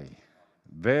välsigne dig.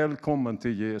 Välkommen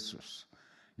till Jesus.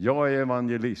 Jag är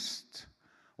evangelist.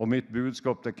 Och mitt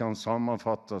budskap det kan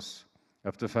sammanfattas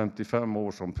efter 55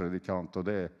 år som predikant, och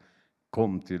det är: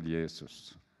 kom till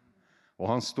Jesus. Och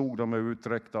han stod där med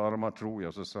uträckta armar, tror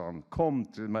jag, så sa han: kom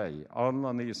till mig,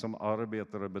 alla ni som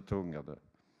arbetar och betungade.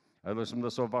 Eller som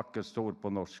det så vackert står på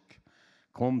norsk: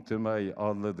 kom till mig,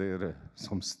 alla dere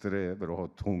som strävar och har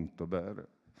tungt att bära.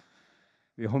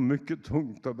 Vi har mycket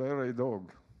tungt att bära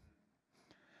idag.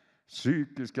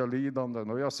 Psykiska lidanden.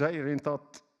 Och jag säger inte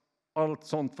att allt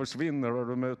sånt försvinner när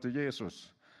du möter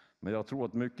Jesus. Men jag tror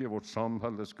att mycket i vårt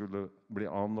samhälle skulle bli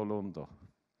annorlunda.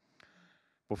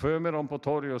 På förmiddagen på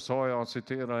torget sa jag,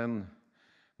 citera en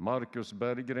Marcus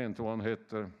Berggren, tror han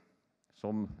heter,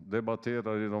 som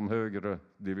debatterar i de högre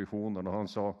divisionerna. Han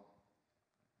sa: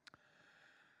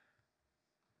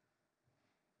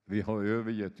 vi har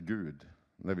övergett Gud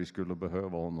när vi skulle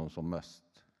behöva honom som mest.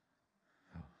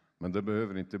 Men det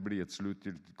behöver inte bli ett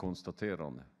slutgiltigt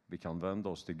konstaterande. Vi kan vända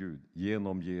oss till Gud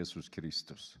genom Jesus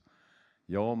Kristus.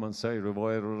 Ja, men säger du,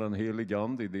 vad är då den heliga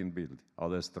ande i din bild? Ja,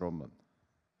 det är strömmen.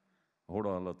 Har du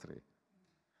alla tre?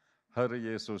 Herre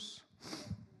Jesus,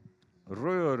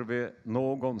 rör vi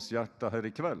någons hjärta här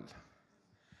ikväll.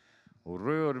 Och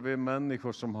rör vi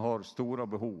människor som har stora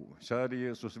behov. Kära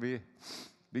Jesus,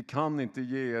 vi kan inte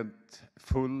ge ett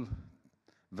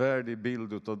fullvärdig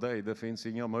bild av dig. Det finns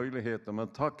inga möjligheter. Men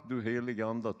tack du heliga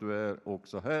ande att du är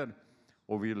också här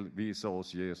och vill visa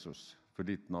oss Jesus för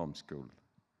ditt namns skull.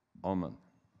 Amen.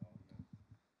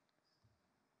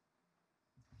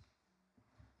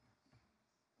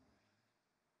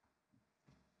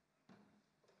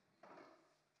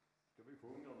 Ska vi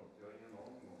sjunga något? Jag har ingen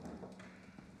aning om det.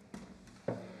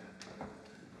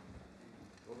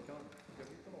 Ska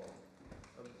vi ta?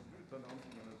 Eller du tar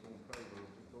antingen en sång själv och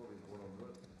så tar vi våran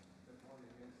röst.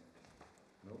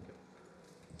 Okej.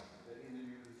 Det är inne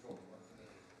ljud och sång.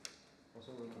 Vad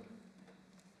sa du nu?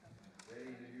 Det är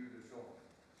inne ljud och sång.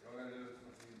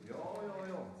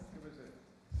 Ja. Ska vi se.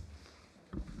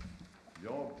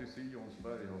 Jag till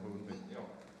Sionsberg har vunnit. Ja,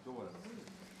 så är det.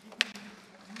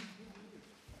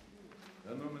 Det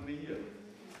är nummer 9.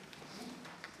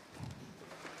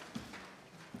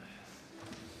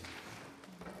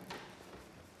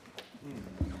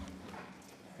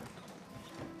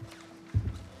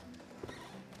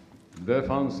 Det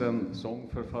fanns en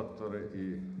sångförfattare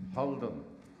i Halden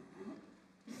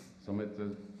som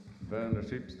heter Werner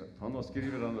Schibsted. Han har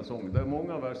skrivit den där sången. Det är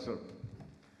många verser.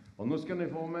 Och nu ska ni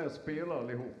få med och spela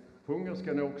allihop. Sjunga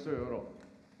ska ni också göra.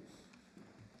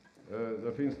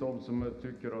 Det finns de som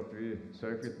tycker att vi,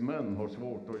 särskilt män, har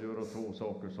svårt att göra 2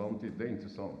 saker samtidigt. Det är inte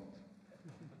sant.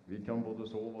 Vi kan både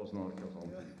sova och snarka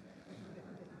samtidigt.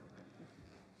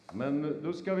 Men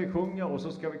då ska vi sjunga och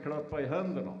så ska vi klappa i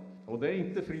händerna. Och det är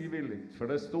inte frivilligt, för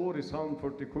det står i psalm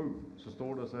 47, så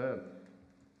står det så här.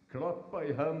 Klappa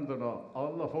i händerna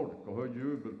alla folk och hör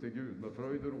jubel till Gud med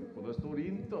fröjderop. Och det står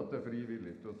inte att det är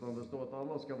frivilligt, utan det står att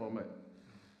alla ska vara med.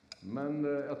 Men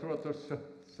jag tror att jag ska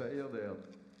säga det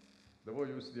att det var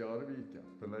just i Arvika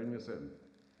för länge sedan.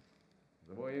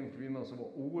 Det var en kvinna som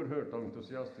var oerhört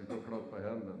entusiastisk att klappa i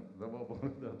händerna. Det var bara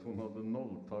det att hon hade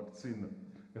 0 taktsinne.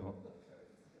 Ja.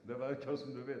 Det verkar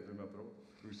som du vet hur jag pratar.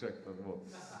 Ursäkta, det var.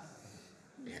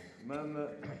 Men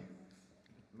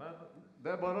det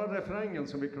är bara refrängen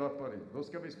som vi klappar i. Då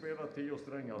ska vi spela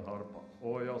 10-strängad harpa.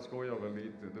 Och jag skojar väl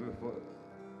lite.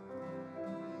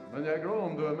 Men jag är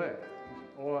glad om du är med.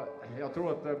 Och jag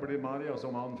tror att det blir Maria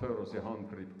som anför oss i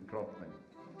handklappning.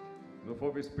 Då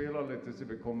får vi spela lite så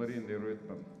vi kommer in i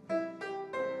rytmen.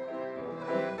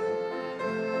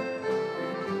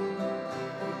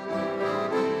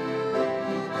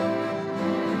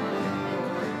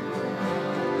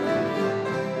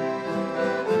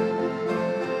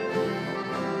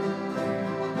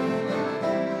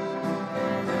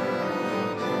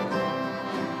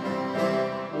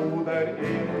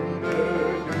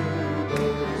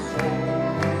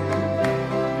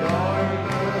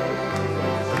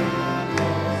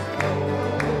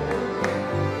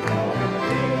 Ja,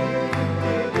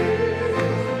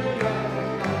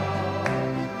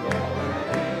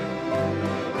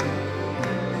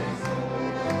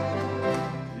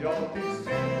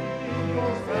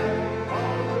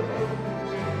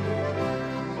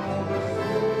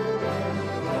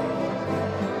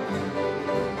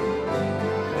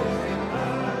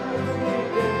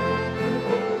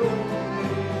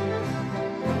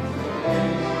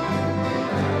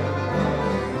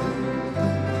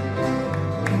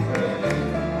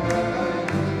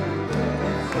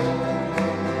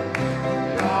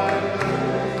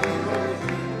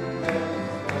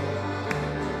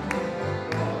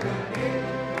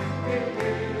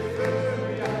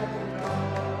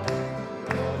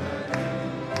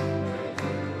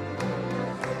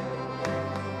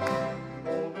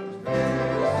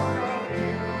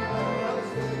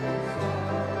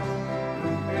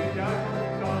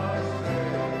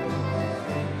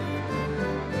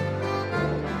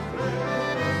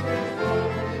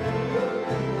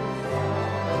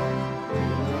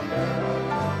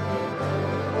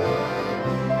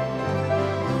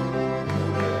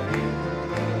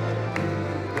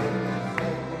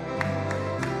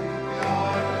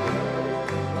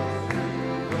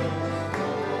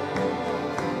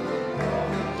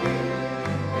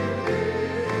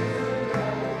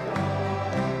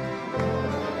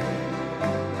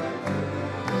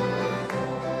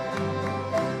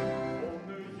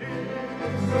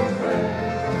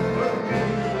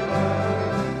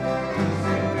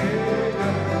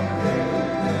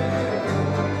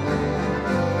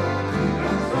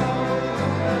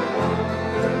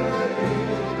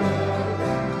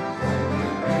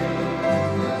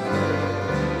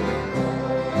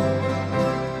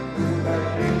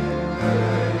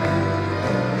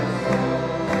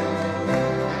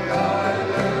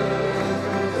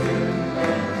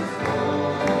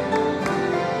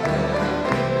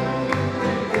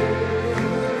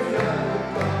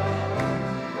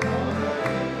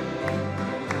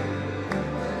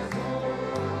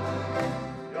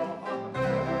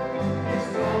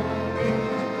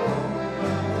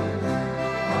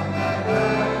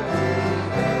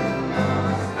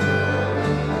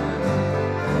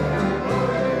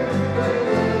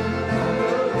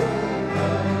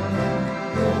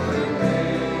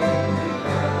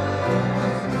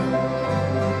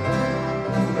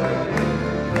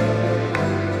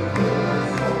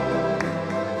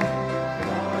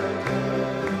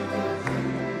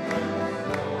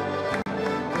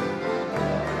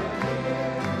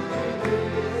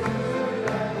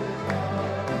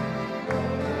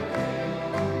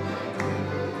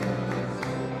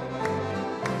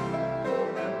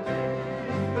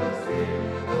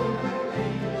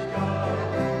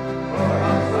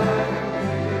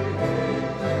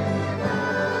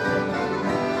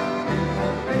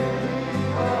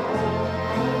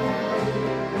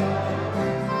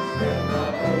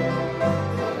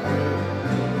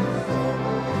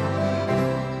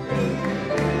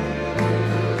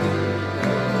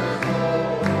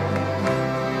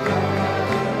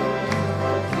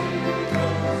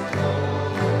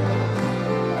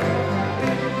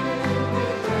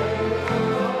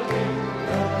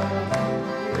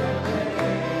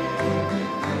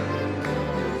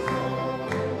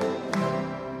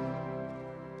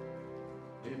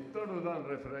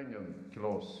 den refrängen,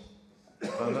 Claes?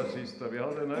 Den här sista. Vi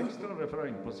hade en extra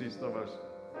refräng på sista versen.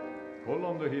 Kolla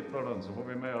om du hittar den så får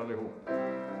vi med allihop.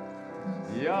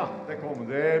 Ja, det kom.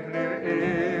 Det blir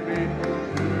evigt.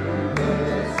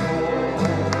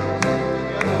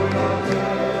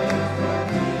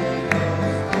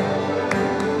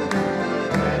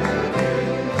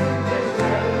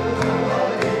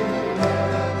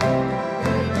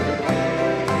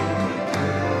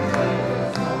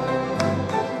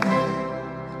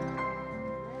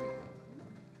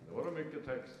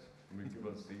 Text, mycket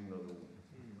välsignade ord.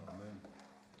 Amen.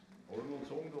 Har du någon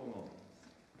sång då? Någon?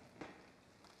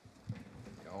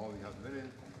 Ja, vi hade väl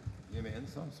en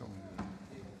gemensam sång.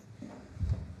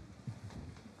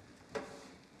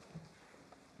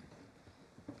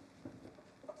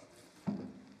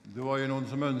 Det var ju någon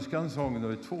som önskade en sång, det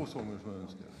var 2 sånger som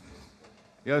önskade.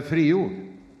 Jag är frigjord.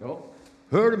 Ja.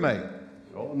 Hör du mig?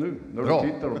 Ja, nu när Bra.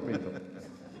 du tittar åt mitten.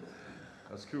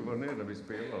 Jag skruvar ner när vi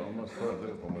spelar, annars får jag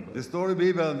dö på mig. Det står i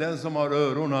Bibeln, den som har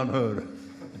öron han hör.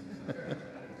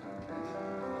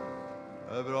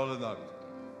 Det är bra, Lennart.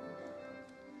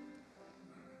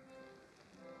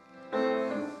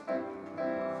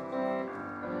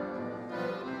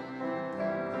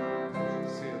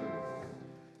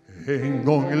 En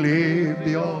gång levde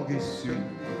jag i synd,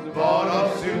 var av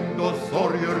synd och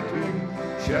sorger tyngd,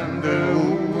 kände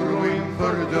oro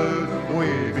inför död och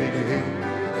evighet.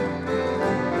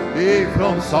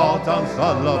 Ifrån Satans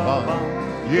alla band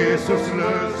Jesus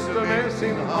löste med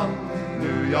sin hand.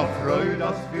 Nu jag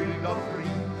fröjdas fylld av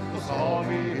frid och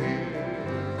salighet.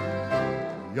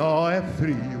 Jag är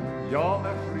frigjord, Jag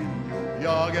är frigjord.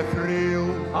 jag är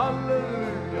frigjord,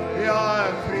 Halleluja. jag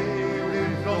är frigjord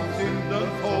ifrån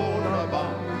syndens hårda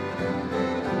band.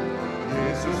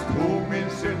 Jesus tog min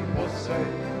synd på sig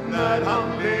när han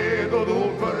led och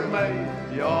dog för mig.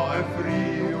 Jag är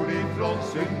frigjord ifrån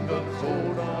syndens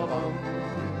hårda band.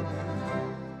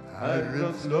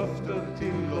 Herrens löften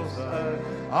till oss är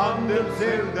andens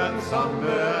eld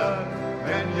densamme är,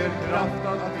 men ger kraft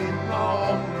att vinna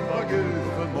om vad Gud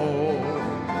förmår.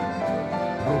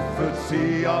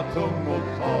 Profetia tung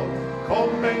och tal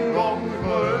kom en gång på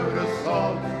övre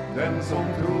sal. Den som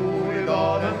tror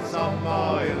idag den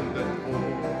samma elden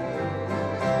får.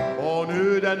 Och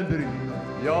nu den brinner,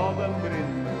 Ja, den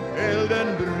brinner. elden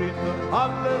brinner.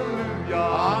 Halleluja.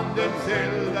 Andens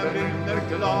eld den brinner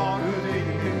klar ut i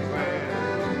min själ.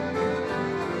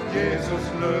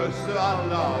 Jesus löste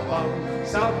alla band,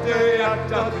 satte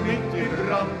hjärtat mitt i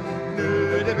brand.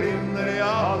 Nu det brinner,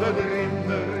 ja det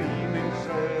brinner i min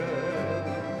själ.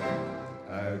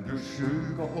 Är du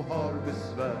sjuk och har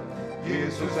besvär,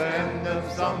 Jesus är än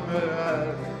densamme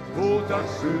är. Botar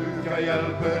sjuka,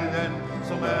 hjälper den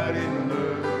som är i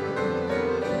nöd.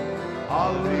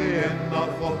 Aldrig än har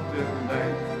fått ett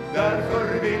nej,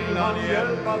 därför vill han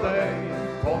hjälpa dig.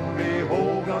 Kom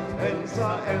ihåg att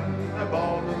hälsa än är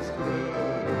barnens bröd.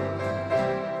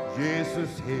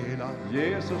 Jesus hela,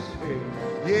 Jesus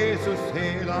hela. Jesus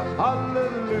hela,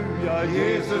 Halleluja.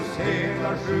 Jesus hela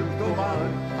sjukdomar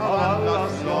av alla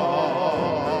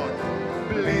slag.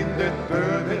 Blindet,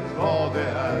 dövhet, vad det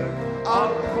är,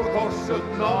 allt på korset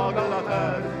naglat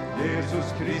är.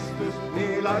 Jesus Kristus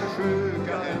hela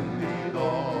sjuka än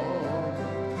idag.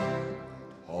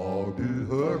 Har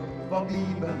du hört vad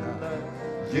Bibeln är?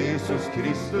 Jesus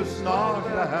Kristus snart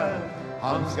är här.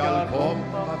 Han skall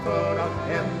komma för att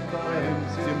hämta hem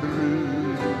sin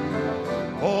brud.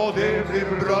 Och det blir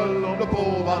bröllop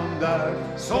ovan där,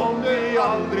 som vi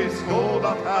aldrig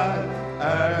skådat här.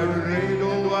 Är du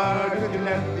redo, är du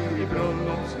glädd i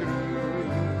bröllopsgrud?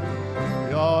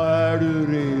 Ja, är du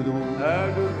redo? Är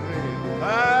du redo?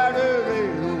 Är du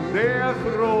redo? Det är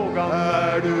frågan.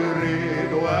 Är du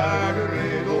redo? Är du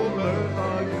redo att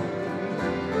möta Gud?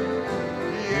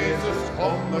 Jesus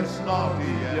kommer snart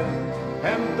igen,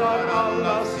 hämtar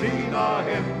alla sina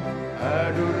hem.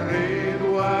 Är du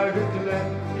redo? Är du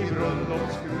klädd i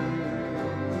bröllopsgrud?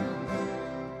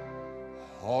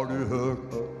 Har du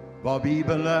hört vad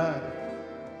Bibeln är?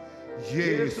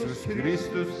 Jesus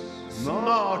Kristus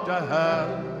snart är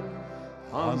här.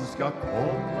 Han ska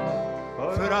komma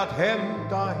för att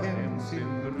hämta hem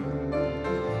sin brud.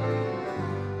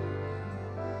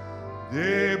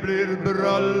 Det blir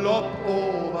bröllop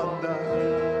ovan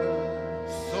där,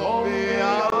 som vi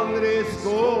aldrig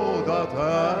skådat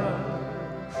här.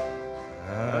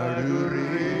 Är du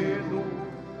redo?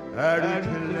 Är du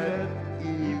klädd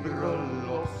i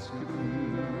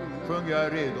bröllopsgrud? Sjung jag är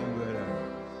redo om du är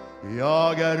där.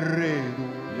 Jag är redo.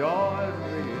 Jag är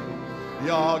redo.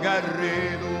 Jag är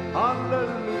redo.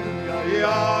 Halleluja.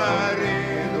 Jag är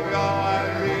redo. Jag är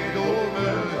redo att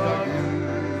möta Gud.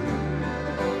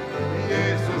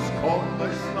 Jesus kom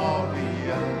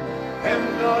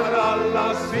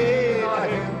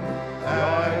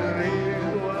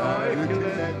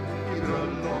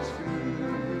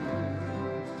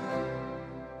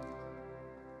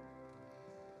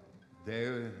Det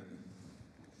är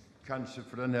kanske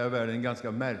för den här världen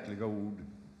ganska märkliga ord.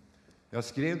 Jag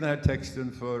skrev den här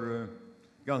texten för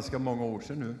ganska många år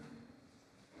sedan nu.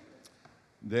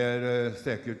 Det är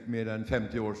säkert mer än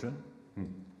 50 år sedan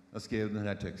jag skrev den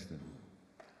här texten.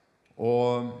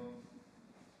 Och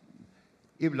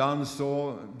ibland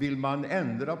så vill man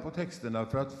ändra på texterna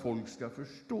för att folk ska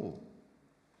förstå.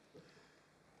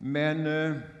 Men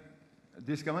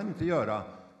det ska man inte göra.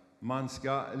 Man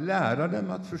ska lära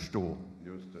dem att förstå.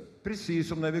 Just det. Precis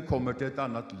som när vi kommer till ett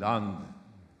annat land.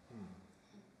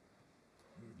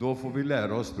 Då får vi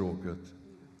lära oss språket.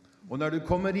 Och när du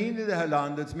kommer in i det här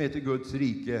landet som heter Guds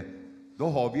rike, då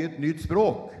har vi ett nytt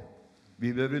språk.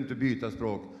 Vi behöver inte byta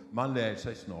språk. Man lär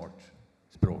sig snart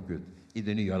språket i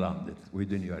det nya landet och i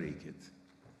det nya riket.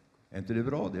 Är inte det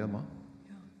bra det, man?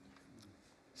 Ja.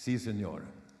 Si, señor,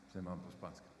 säger man på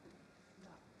spanska.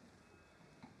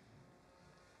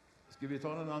 Ska vi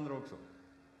ta den andra också?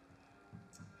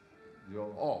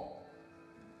 Ja.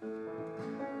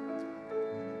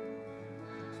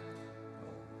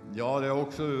 Ja, det är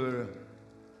också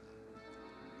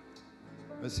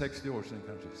med 60 år sedan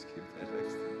kanske vi skrev den här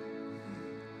texten.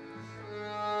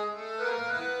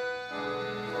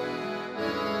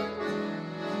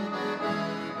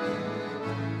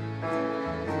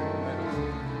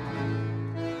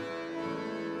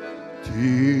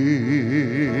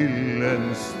 Till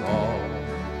en stad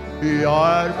jag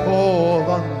är på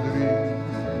vandring,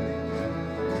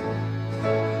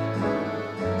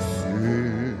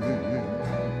 synd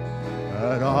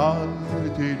är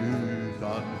alltid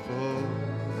utanför.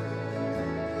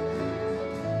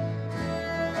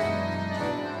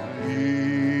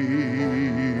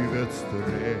 Livets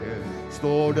träd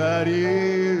står där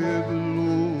i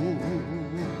blod,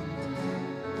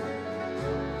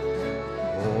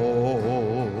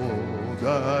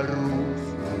 där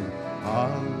rosor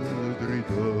aldrig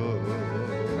dör.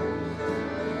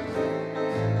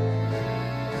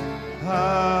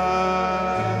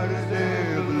 Här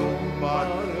det blommar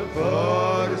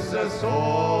för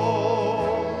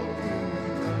säsong,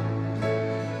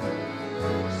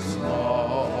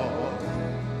 snart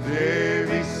det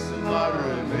vissnar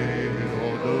ner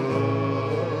och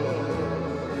dör.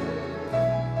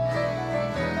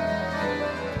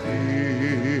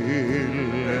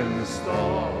 Till en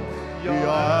stad jag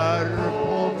är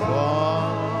på vandring,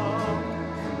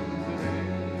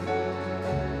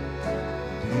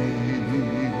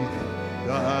 dit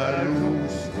där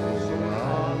rosor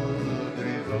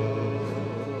aldrig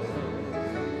dör.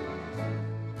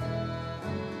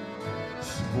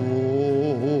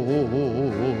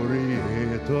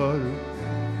 Svårigheter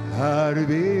här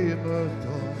vi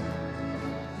möter,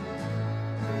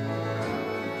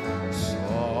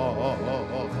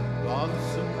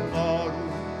 Satans naro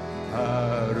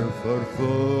är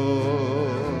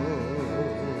förför.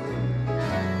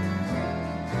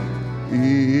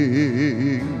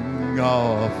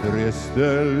 Inga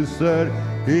frestelser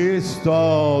i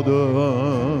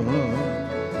staden,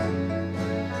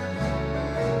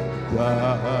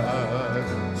 där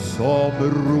som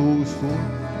rosor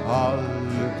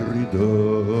aldrig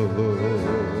dör.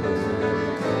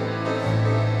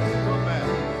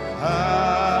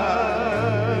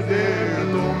 Här det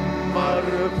blommar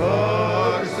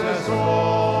för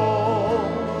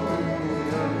säsong,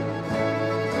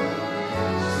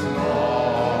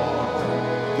 snart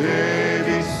det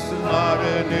vissnar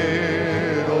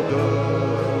ner och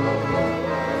dör.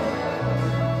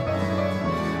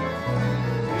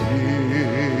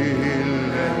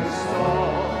 Till en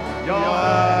stad jag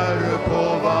är på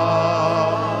vandring,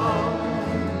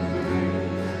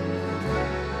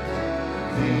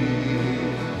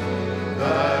 dit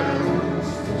där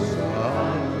rosor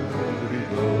aldrig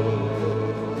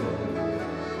dör.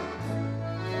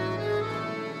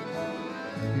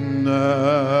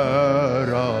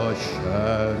 Nära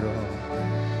kära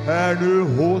är nu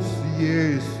hos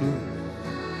Jesus,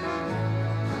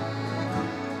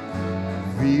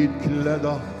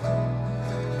 vitklädda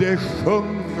det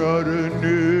sjunger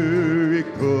nu i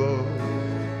kör.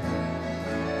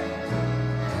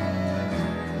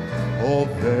 Och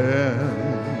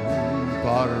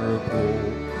väntar på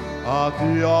att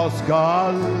jag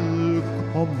skall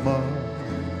komma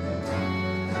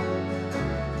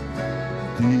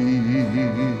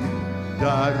dit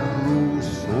där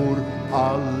rosor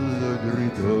aldrig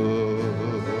dör.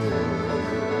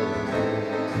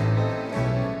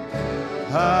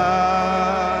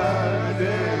 Här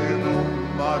det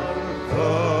blommar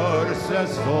för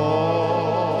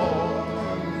säsong,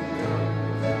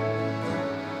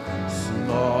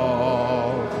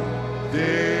 snart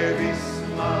det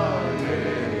vissnar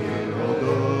ner och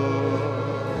dör.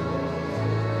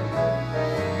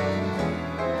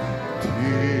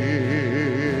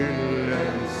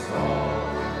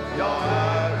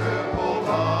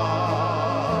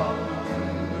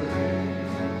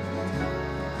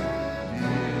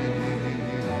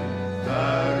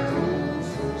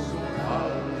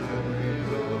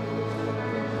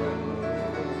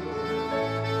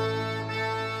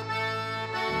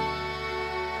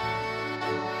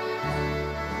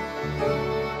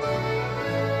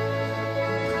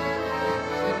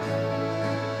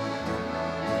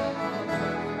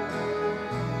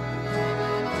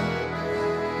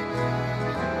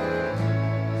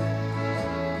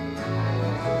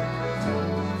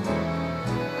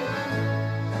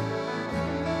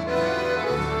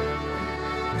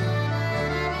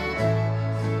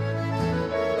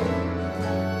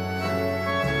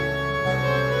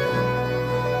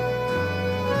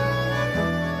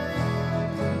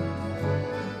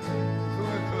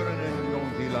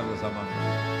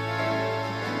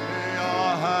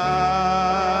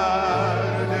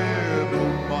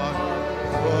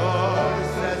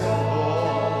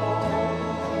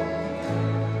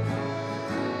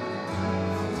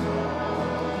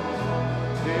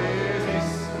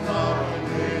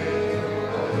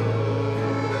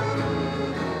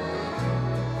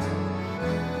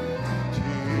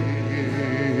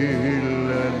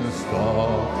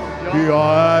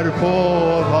 på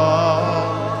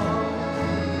vatten.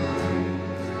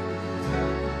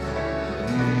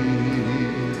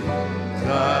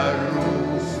 Där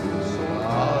rosor som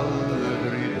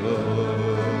aldrig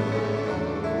dör.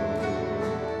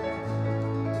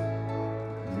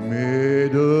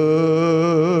 Med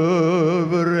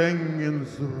över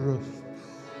ängens röst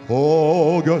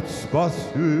och Guds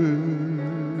basun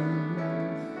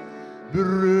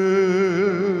brudgummen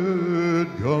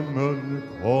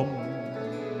kom.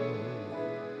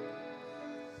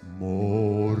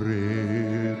 Må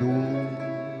redo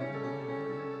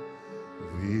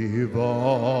vi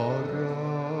vara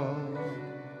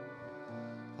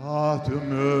att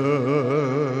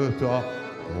möta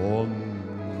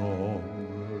honom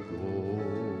då.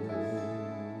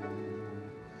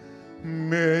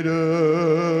 Med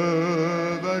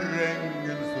över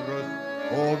ängens röst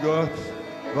och Guds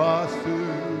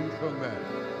basun sjunger.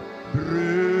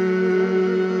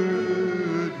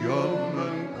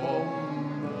 Brudgummen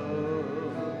kommer.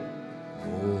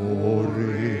 Och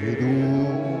redo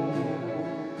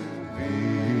vi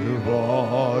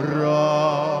vara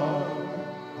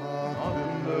att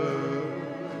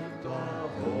möta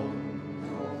honom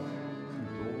då.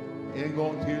 En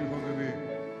gång till sjunger vi.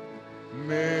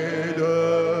 Med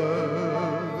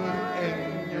över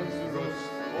ängens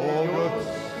röst och Guds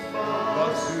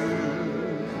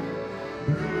basun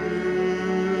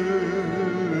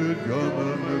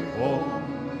brudgummen kommer.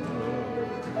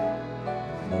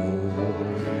 Må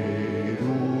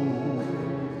redo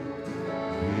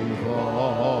vi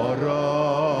vara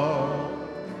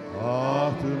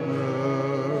att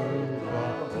möta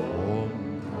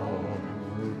honom då.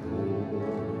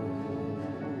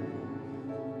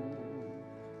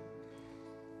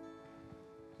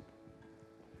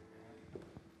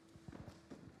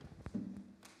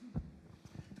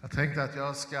 Jag tänkte att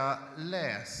jag ska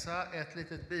läsa ett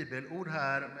litet bibelord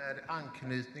här med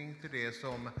anknytning till det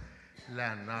som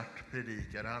Lennart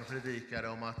predikade. Han predikade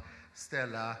om att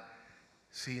ställa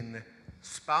sin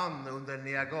spann under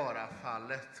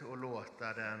Niagarafallet och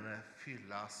låta den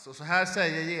fyllas. Och så här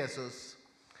säger Jesus: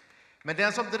 men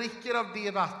den som dricker av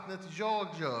det vattnet jag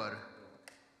gör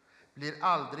blir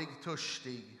aldrig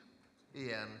törstig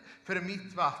igen. För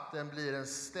mitt vatten blir en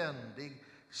ständig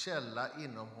källa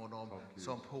inom honom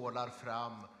som pålar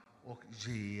fram och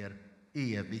ger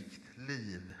evigt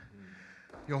liv.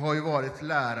 Jag har ju varit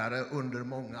lärare under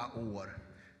många år,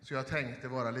 så jag tänkte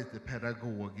vara lite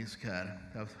pedagogisk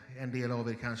här. En del av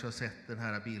er kanske har sett den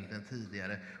här bilden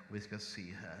tidigare och vi ska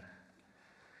se här.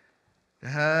 Det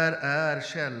här är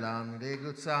källan, det är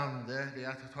Guds ande, det är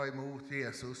att ta emot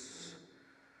Jesus.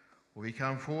 Och vi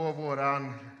kan få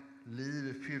våran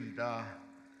liv fyllda.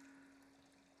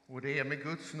 Och det är med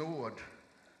Guds nåd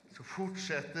så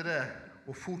fortsätter det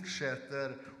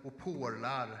och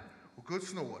porlar. Och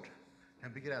Guds nåd,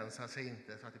 den begränsar sig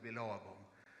inte så att det blir lagom.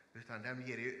 Utan den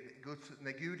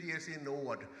när Gud ger sin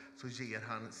nåd så ger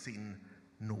han sin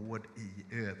nåd i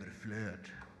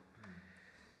överflöd.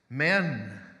 Men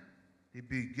det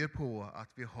bygger på att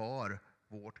vi har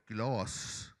vårt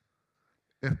glas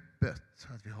öppet.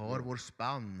 Att vi har vår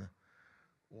spann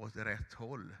åt rätt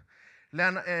håll.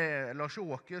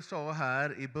 Lars-Åke sa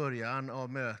här i början av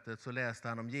mötet, så läste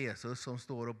han om Jesus som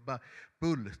står och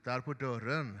bultar på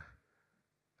dörren.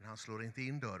 Men han slår inte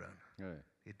in dörren. Nej.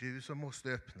 Det är du som måste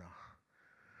öppna.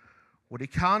 Och det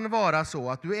kan vara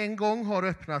så att du en gång har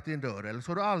öppnat din dörr, eller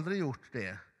så har du aldrig gjort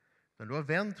det. Men du har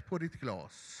vänt på ditt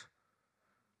glas.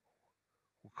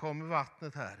 Och kommer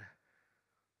vattnet här.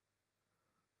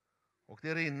 Och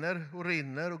det rinner och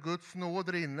rinner och Guds nåd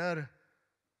rinner.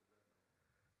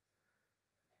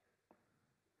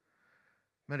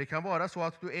 Men det kan vara så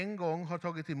att du en gång har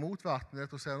tagit emot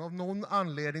vattnet och sen av någon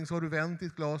anledning så har du vänt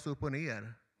ditt glas upp och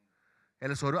ner.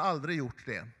 Eller så har du aldrig gjort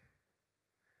det.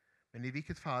 Men i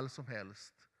vilket fall som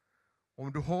helst,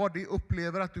 om du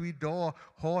upplever att du idag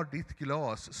har ditt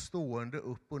glas stående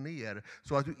upp och ner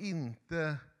så att du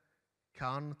inte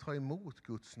kan ta emot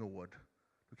Guds nåd,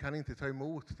 du kan inte ta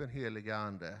emot den heliga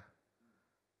ande,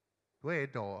 då är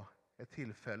idag ett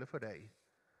tillfälle för dig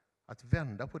att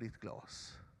vända på ditt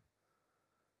glas.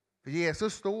 För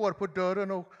Jesus står på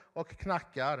dörren och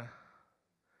knackar.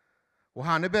 Och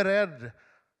han är beredd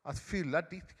att fylla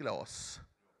ditt glas.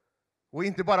 Och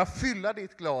inte bara fylla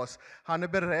ditt glas, han är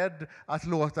beredd att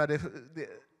låta det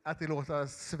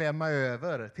svämma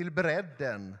över till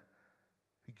bredden.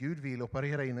 Gud vill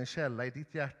operera in en källa i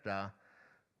ditt hjärta,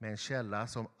 med en källa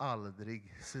som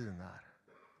aldrig sinar.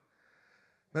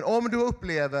 Men om du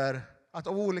upplever att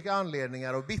av olika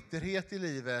anledningar, av bitterhet i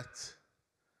livet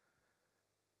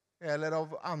eller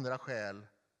av andra skäl,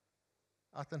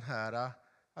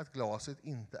 att glaset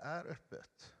inte är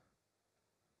öppet,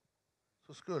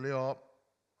 så skulle jag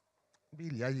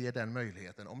vilja ge den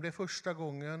möjligheten. Om det är första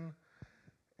gången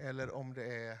eller om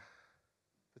det är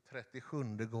för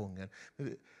 37:e gången,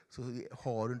 så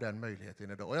har du den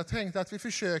möjligheten idag. Och jag tänkte att vi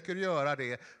försöker göra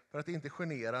det för att inte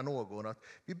genera någon. Att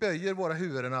vi böjer våra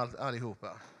huvuden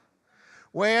allihopa.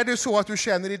 Och är det så att du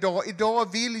känner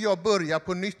idag vill jag börja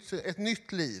på nytt, ett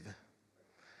nytt liv.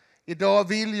 Idag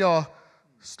vill jag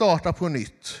starta på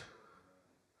nytt.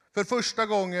 För första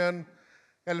gången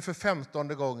eller för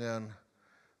 15:e gången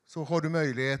så har du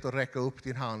möjlighet att räcka upp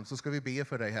din hand, så ska vi be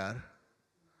för dig här.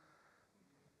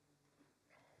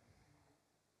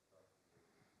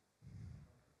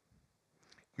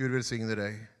 Gud välsigne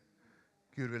dig.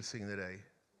 Gud välsigne dig.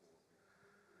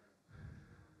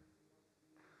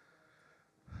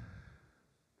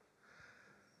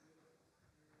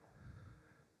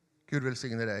 Gud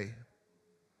välsigne dig.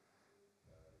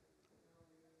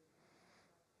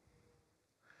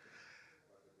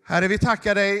 Herre,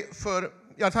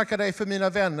 jag tackar dig för mina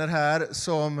vänner här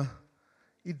som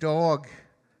idag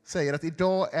säger att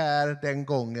idag är den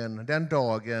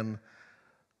dagen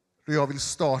då jag vill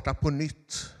starta på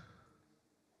nytt.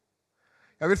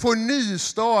 Jag vill få en ny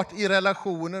start i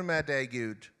relationen med dig,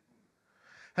 Gud.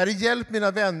 Herre, hjälp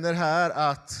mina vänner här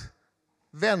att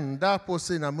vända på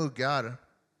sina muggar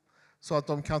så att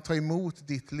de kan ta emot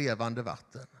ditt levande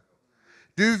vatten.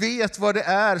 Du vet vad det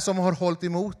är som har hållit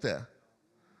emot det.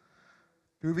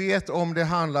 Du vet om det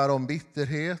handlar om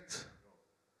bitterhet,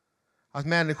 att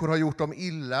människor har gjort dem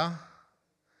illa,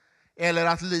 eller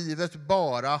att livet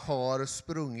bara har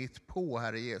sprungit på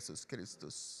Herre Jesus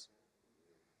Kristus.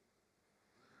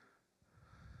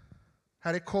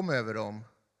 Herre, kom över dem.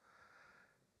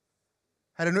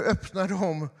 Herre, nu öppnar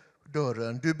de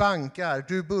dörren. Du bankar,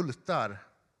 du bultar.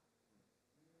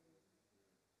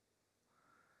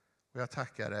 Och jag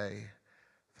tackar dig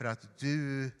för att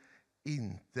du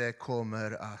inte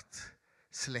kommer att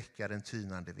släcka den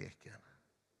tynande veken.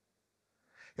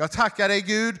 Jag tackar dig,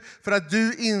 Gud, för att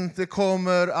du inte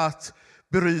kommer att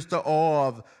bryta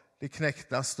av det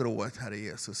knäckta strået, Herre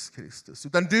Jesus Kristus.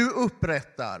 Utan du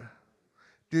upprättar,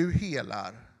 du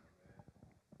helar.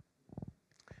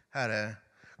 Herre,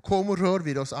 kom och rör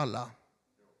vid oss alla.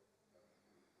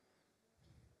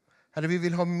 Herre, vi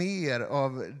vill ha mer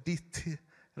av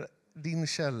din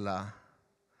källa.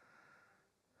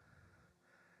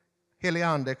 Helige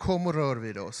Ande, kom och rör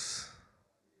vid oss.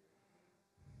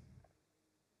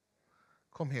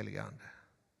 Kom, Helige Ande.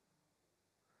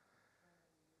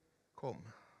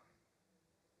 Kom.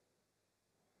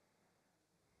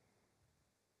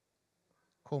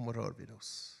 Kom och rör vid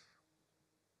oss.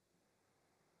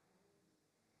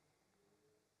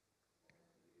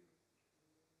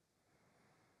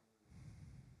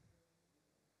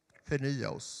 Förnya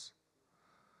oss.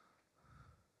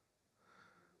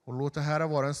 Och låt det här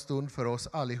vara en stund för oss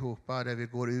allihopa där vi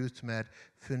går ut med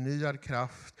förnyad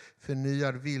kraft,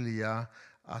 förnyad vilja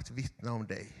att vittna om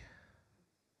dig.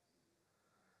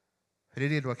 För det är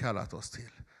det du har kallat oss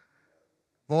till.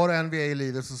 Var än vi är i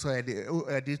livet så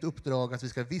är ditt uppdrag att vi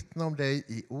ska vittna om dig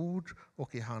i ord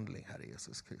och i handling, Herre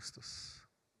Jesus Kristus.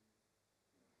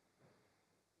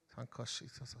 Herre.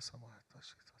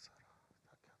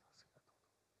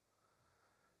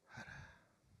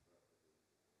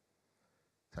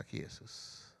 Tack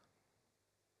Jesus.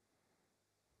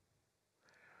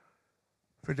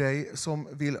 För dig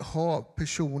som vill ha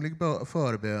personlig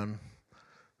förbön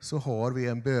så har vi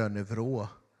en bönevrå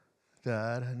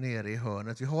där nere i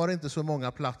hörnet. Vi har inte så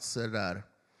många platser där.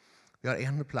 Vi har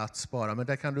en plats bara, men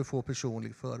där kan du få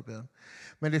personlig förbön.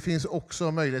 Men det finns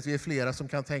också möjlighet, vi är flera som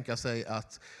kan tänka sig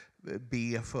att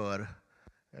be för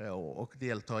och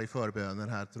delta i förbönen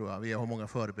här, tror jag. Vi har många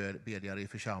förbedjare i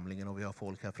församlingen och vi har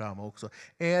folk här framme också.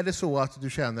 Är det så att du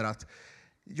känner att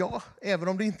ja, även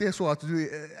om det inte är så att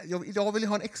idag vill jag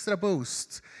ha en extra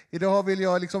boost. Idag vill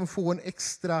jag liksom få en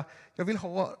extra, jag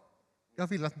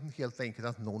vill att helt enkelt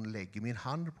att någon lägger min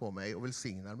hand på mig och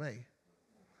välsignar mig.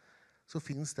 Så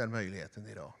finns den möjligheten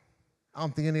idag.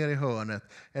 Antingen nere i hörnet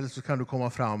eller så kan du komma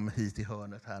fram hit i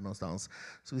hörnet här någonstans.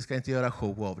 Så vi ska inte göra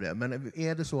show av det. Men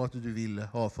är det så att du vill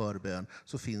ha förbön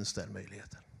så finns den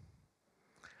möjligheten.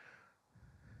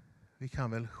 Vi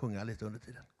kan väl sjunga lite under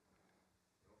tiden.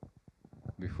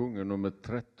 Vi sjunger nummer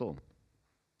 13.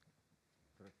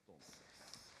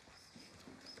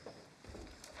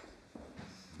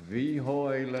 Vi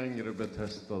har ej längre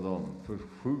betestat dem för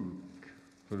sjuk,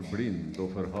 för blind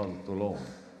och för halt och lam.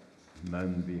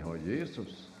 Men vi har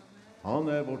Jesus. Han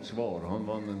är vårt svar. Han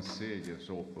vann en seger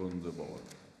så underbar.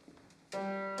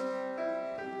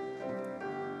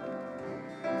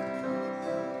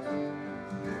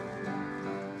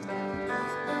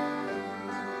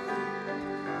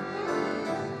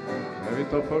 Vi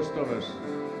tar första versen.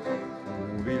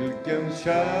 O, vilken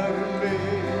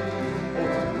kärlek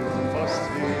och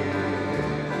trofasthet